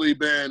easily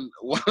been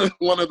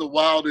one of the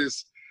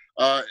wildest.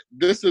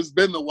 This has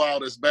been the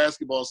wildest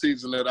basketball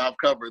season that I've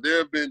covered. There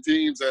have been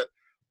teams that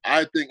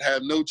I think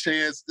have no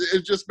chance.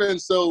 It's just been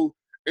so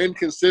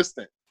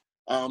inconsistent.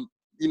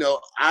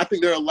 I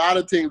think there are a lot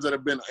of teams that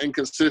have been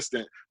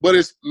inconsistent, but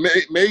it's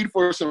made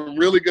for some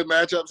really good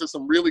matchups and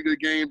some really good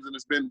games, and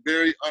it's been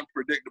very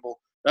unpredictable.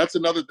 That's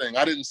another thing.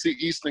 I didn't see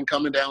Easton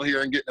coming down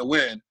here and getting a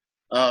win.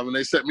 And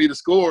they set me to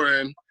score,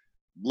 and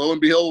lo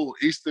and behold,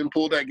 Easton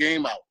pulled that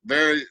game out.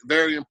 Very,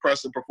 very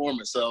impressive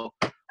performance. So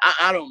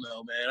I don't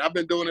know, man. I've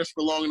been doing this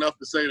for long enough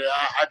to say that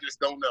I just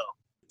don't know.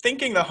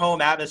 Thinking the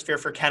home atmosphere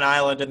for Kent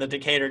Island and the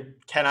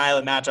Decatur-Kent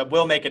Island matchup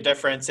will make a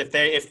difference if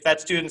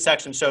that student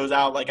section shows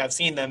out like I've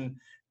seen them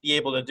be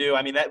able to do.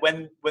 I mean, that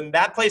when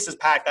that place is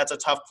packed, that's a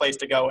tough place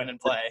to go in and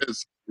play. It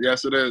is.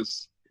 Yes, it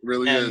is. It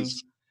really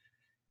is.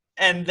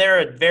 And they're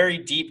a very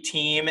deep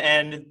team,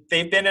 and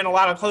they've been in a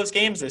lot of close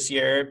games this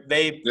year.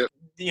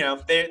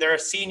 They're a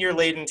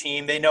senior-laden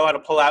team. They know how to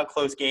pull out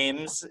close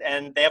games,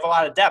 and they have a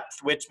lot of depth,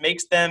 which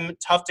makes them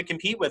tough to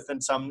compete with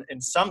in some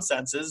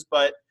senses.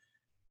 But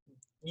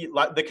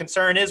the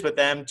concern is with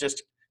them,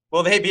 just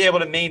will they be able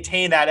to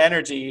maintain that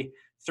energy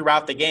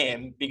throughout the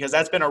game? Because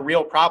that's been a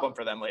real problem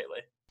for them lately.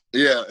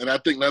 Yeah, and I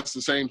think that's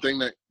the same thing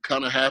that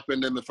kind of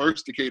happened in the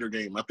first Decatur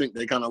game. I think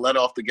they kind of let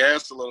off the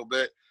gas a little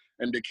bit,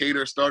 and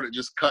Decatur started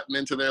just cutting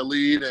into their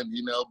lead. And,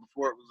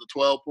 before it was a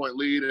 12-point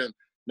lead, and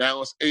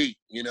now it's 8,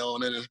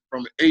 and then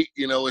from 8,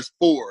 it's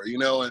 4,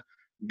 and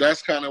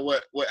that's kind of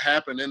what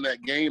happened in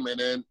that game. And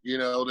then,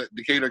 that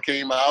Decatur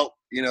came out,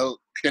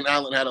 Kent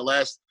Island had a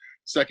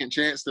last-second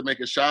chance to make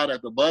a shot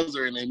at the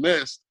buzzer, and they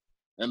missed,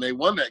 and they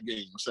won that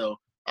game. So,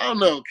 I don't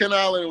know. Kent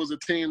Island was a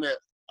team that,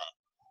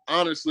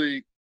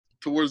 honestly,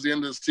 towards the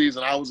end of the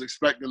season, I was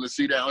expecting to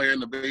see down here in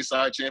the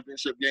Bayside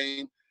Championship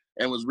game,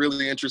 and was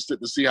really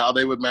interested to see how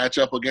they would match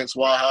up against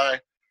Wahai.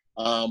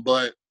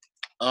 But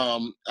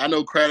I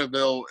know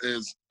Cradaville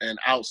is an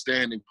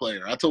outstanding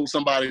player. I told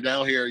somebody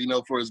down here,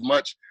 for as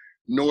much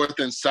north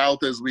and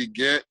south as we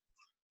get,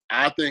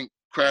 I think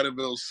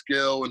Cradaville's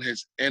skill and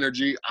his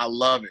energy, I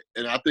love it.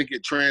 And I think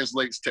it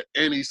translates to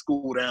any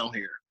school down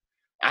here.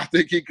 I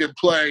think he could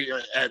play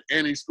at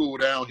any school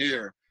down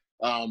here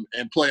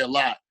and play a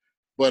lot.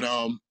 But,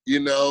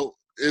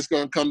 it's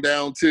going to come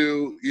down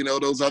to,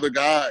 those other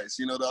guys,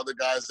 the other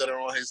guys that are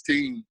on his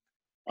team.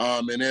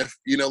 And if,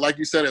 like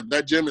you said, if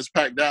that gym is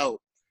packed out,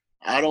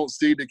 I don't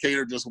see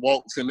Decatur just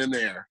waltzing in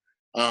there.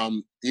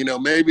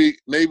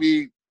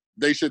 Maybe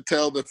they should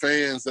tell the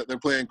fans that they're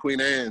playing Queen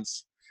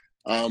Anne's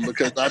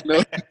because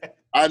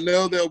I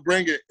know they'll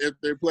bring it if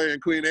they're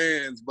playing Queen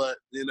Anne's, but,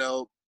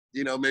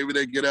 maybe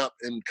they get up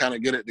and kind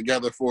of get it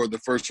together for the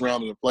first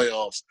round of the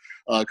playoffs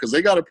because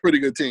they got a pretty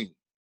good team.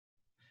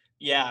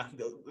 Yeah,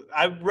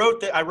 I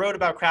wrote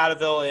about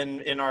Cradaville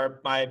in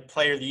my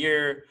Player of the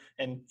Year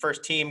and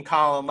First Team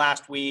column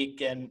last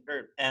week, and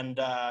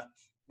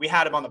we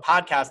had him on the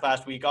podcast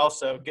last week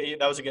also.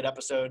 That was a good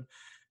episode.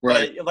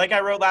 Right. But like I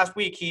wrote last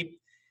week,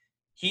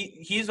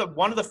 he's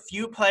one of the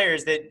few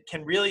players that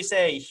can really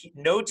say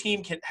no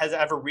team has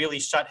ever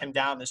really shut him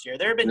down this year.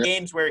 There have been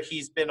games where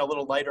he's been a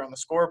little lighter on the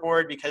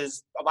scoreboard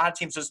because a lot of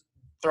teams just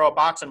throw a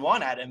box and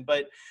one at him.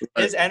 But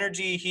his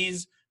energy,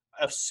 he's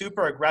a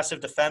super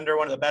aggressive defender,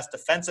 one of the best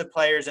defensive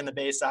players in the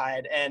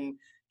Bayside, and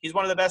he's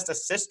one of the best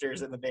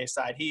assisters in the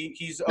Bayside.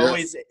 He's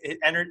always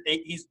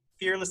he's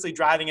fearlessly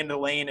driving into the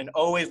lane and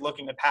always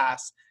looking to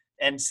pass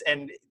and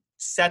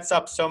sets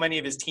up so many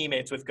of his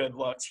teammates with good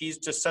looks. He's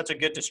just such a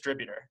good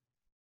distributor.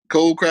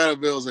 Cole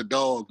Cradaville's a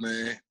dog,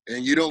 man,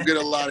 and you don't get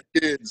a lot of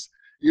kids.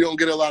 You don't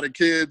get a lot of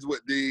kids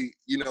with the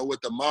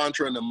with the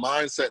mantra and the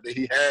mindset that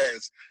he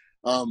has.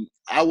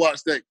 I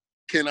watched that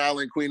Kent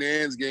Island Queen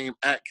Anne's game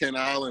at Kent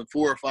Island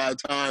 4 or 5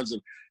 times,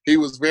 and he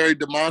was very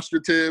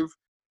demonstrative,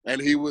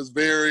 and he was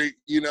very,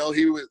 he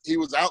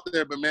was out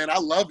there. But man, I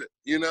love it.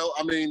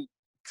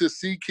 To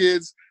see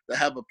kids that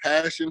have a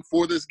passion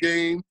for this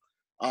game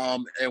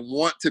and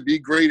want to be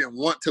great and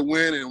want to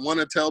win and want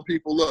to tell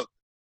people, look,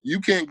 you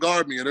can't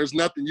guard me, and there's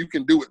nothing you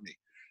can do with me.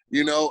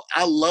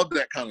 I love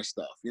that kind of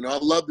stuff. I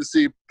love to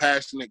see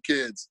passionate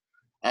kids,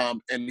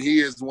 and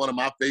he is one of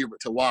my favorite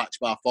to watch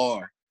by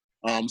far.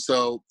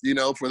 So,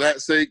 for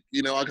that sake,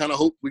 I kind of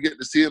hope we get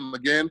to see him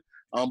again.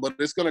 But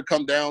it's going to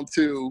come down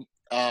to,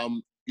 I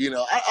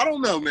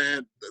don't know,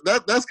 man.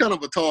 That's kind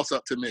of a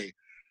toss-up to me.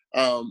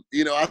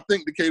 I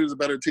think Decatur's a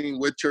better team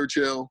with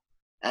Churchill.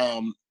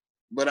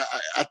 But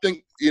I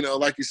think,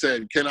 like you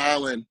said, Kent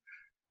Island,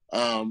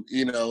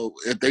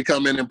 if they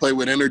come in and play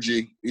with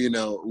energy,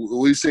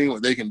 we've seen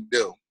what they can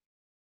do.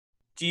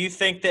 Do you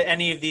think that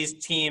any of these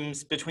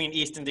teams between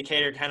East and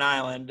Decatur, Kent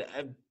Island,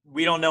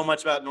 we don't know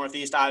much about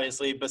Northeast,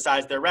 obviously,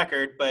 besides their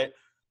record, but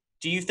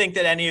do you think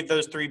that any of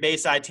those 3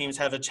 Bayside teams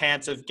have a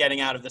chance of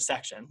getting out of the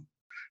section?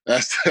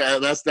 That's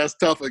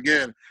tough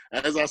again.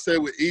 As I said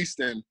with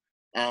Easton,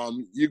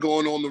 you're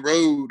going on the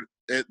road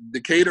at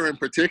Decatur in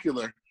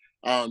particular.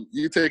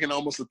 You're taking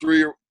almost a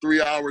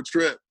 3-hour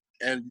trip,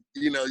 and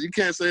you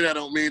can't say that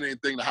don't mean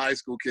anything to high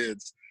school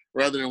kids.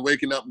 Rather than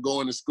waking up and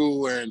going to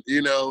school and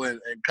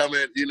and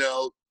coming,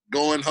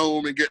 going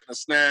home and getting a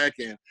snack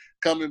and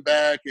coming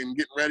back and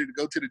getting ready to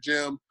go to the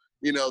gym,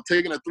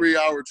 taking a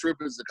 3-hour trip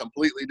is a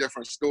completely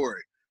different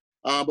story.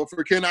 But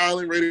for Kent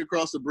Island, right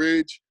across the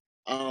bridge,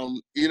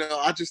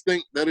 I just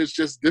think that it's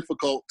just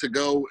difficult to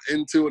go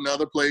into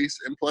another place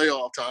in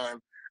playoff time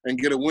and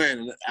get a win.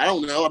 And I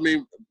don't know. I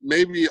mean,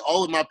 maybe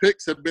all of my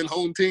picks have been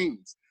home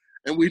teams,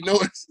 and we know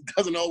it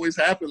doesn't always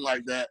happen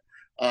like that.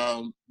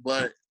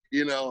 But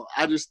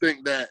I just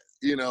think that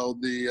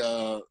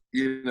the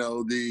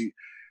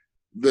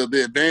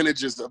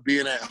advantages of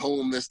being at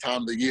home this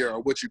time of the year are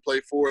what you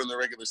play for in the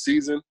regular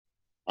season,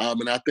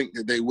 and I think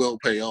that they will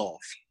pay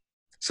off.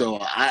 So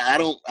I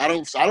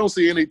don't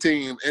see any of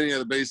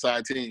the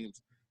Bayside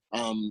teams,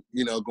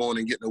 going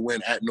and getting a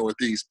win at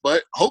Northeast.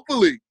 But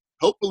hopefully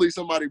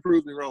somebody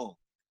proves me wrong.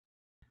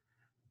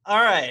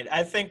 All right.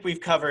 I think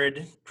we've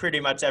covered pretty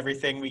much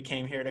everything we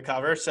came here to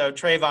cover. So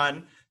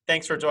Trayvon,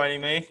 thanks for joining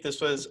me.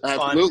 This was fun.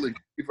 Absolutely. Thank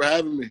you for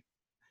having me.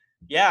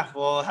 Yeah,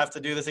 we'll have to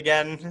do this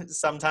again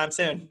sometime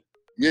soon.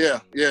 Yeah.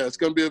 It's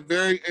going to be a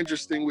very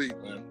interesting week,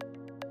 man.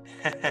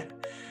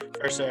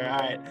 For sure. All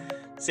right.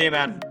 See you,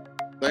 man.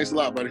 Thanks a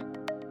lot, buddy.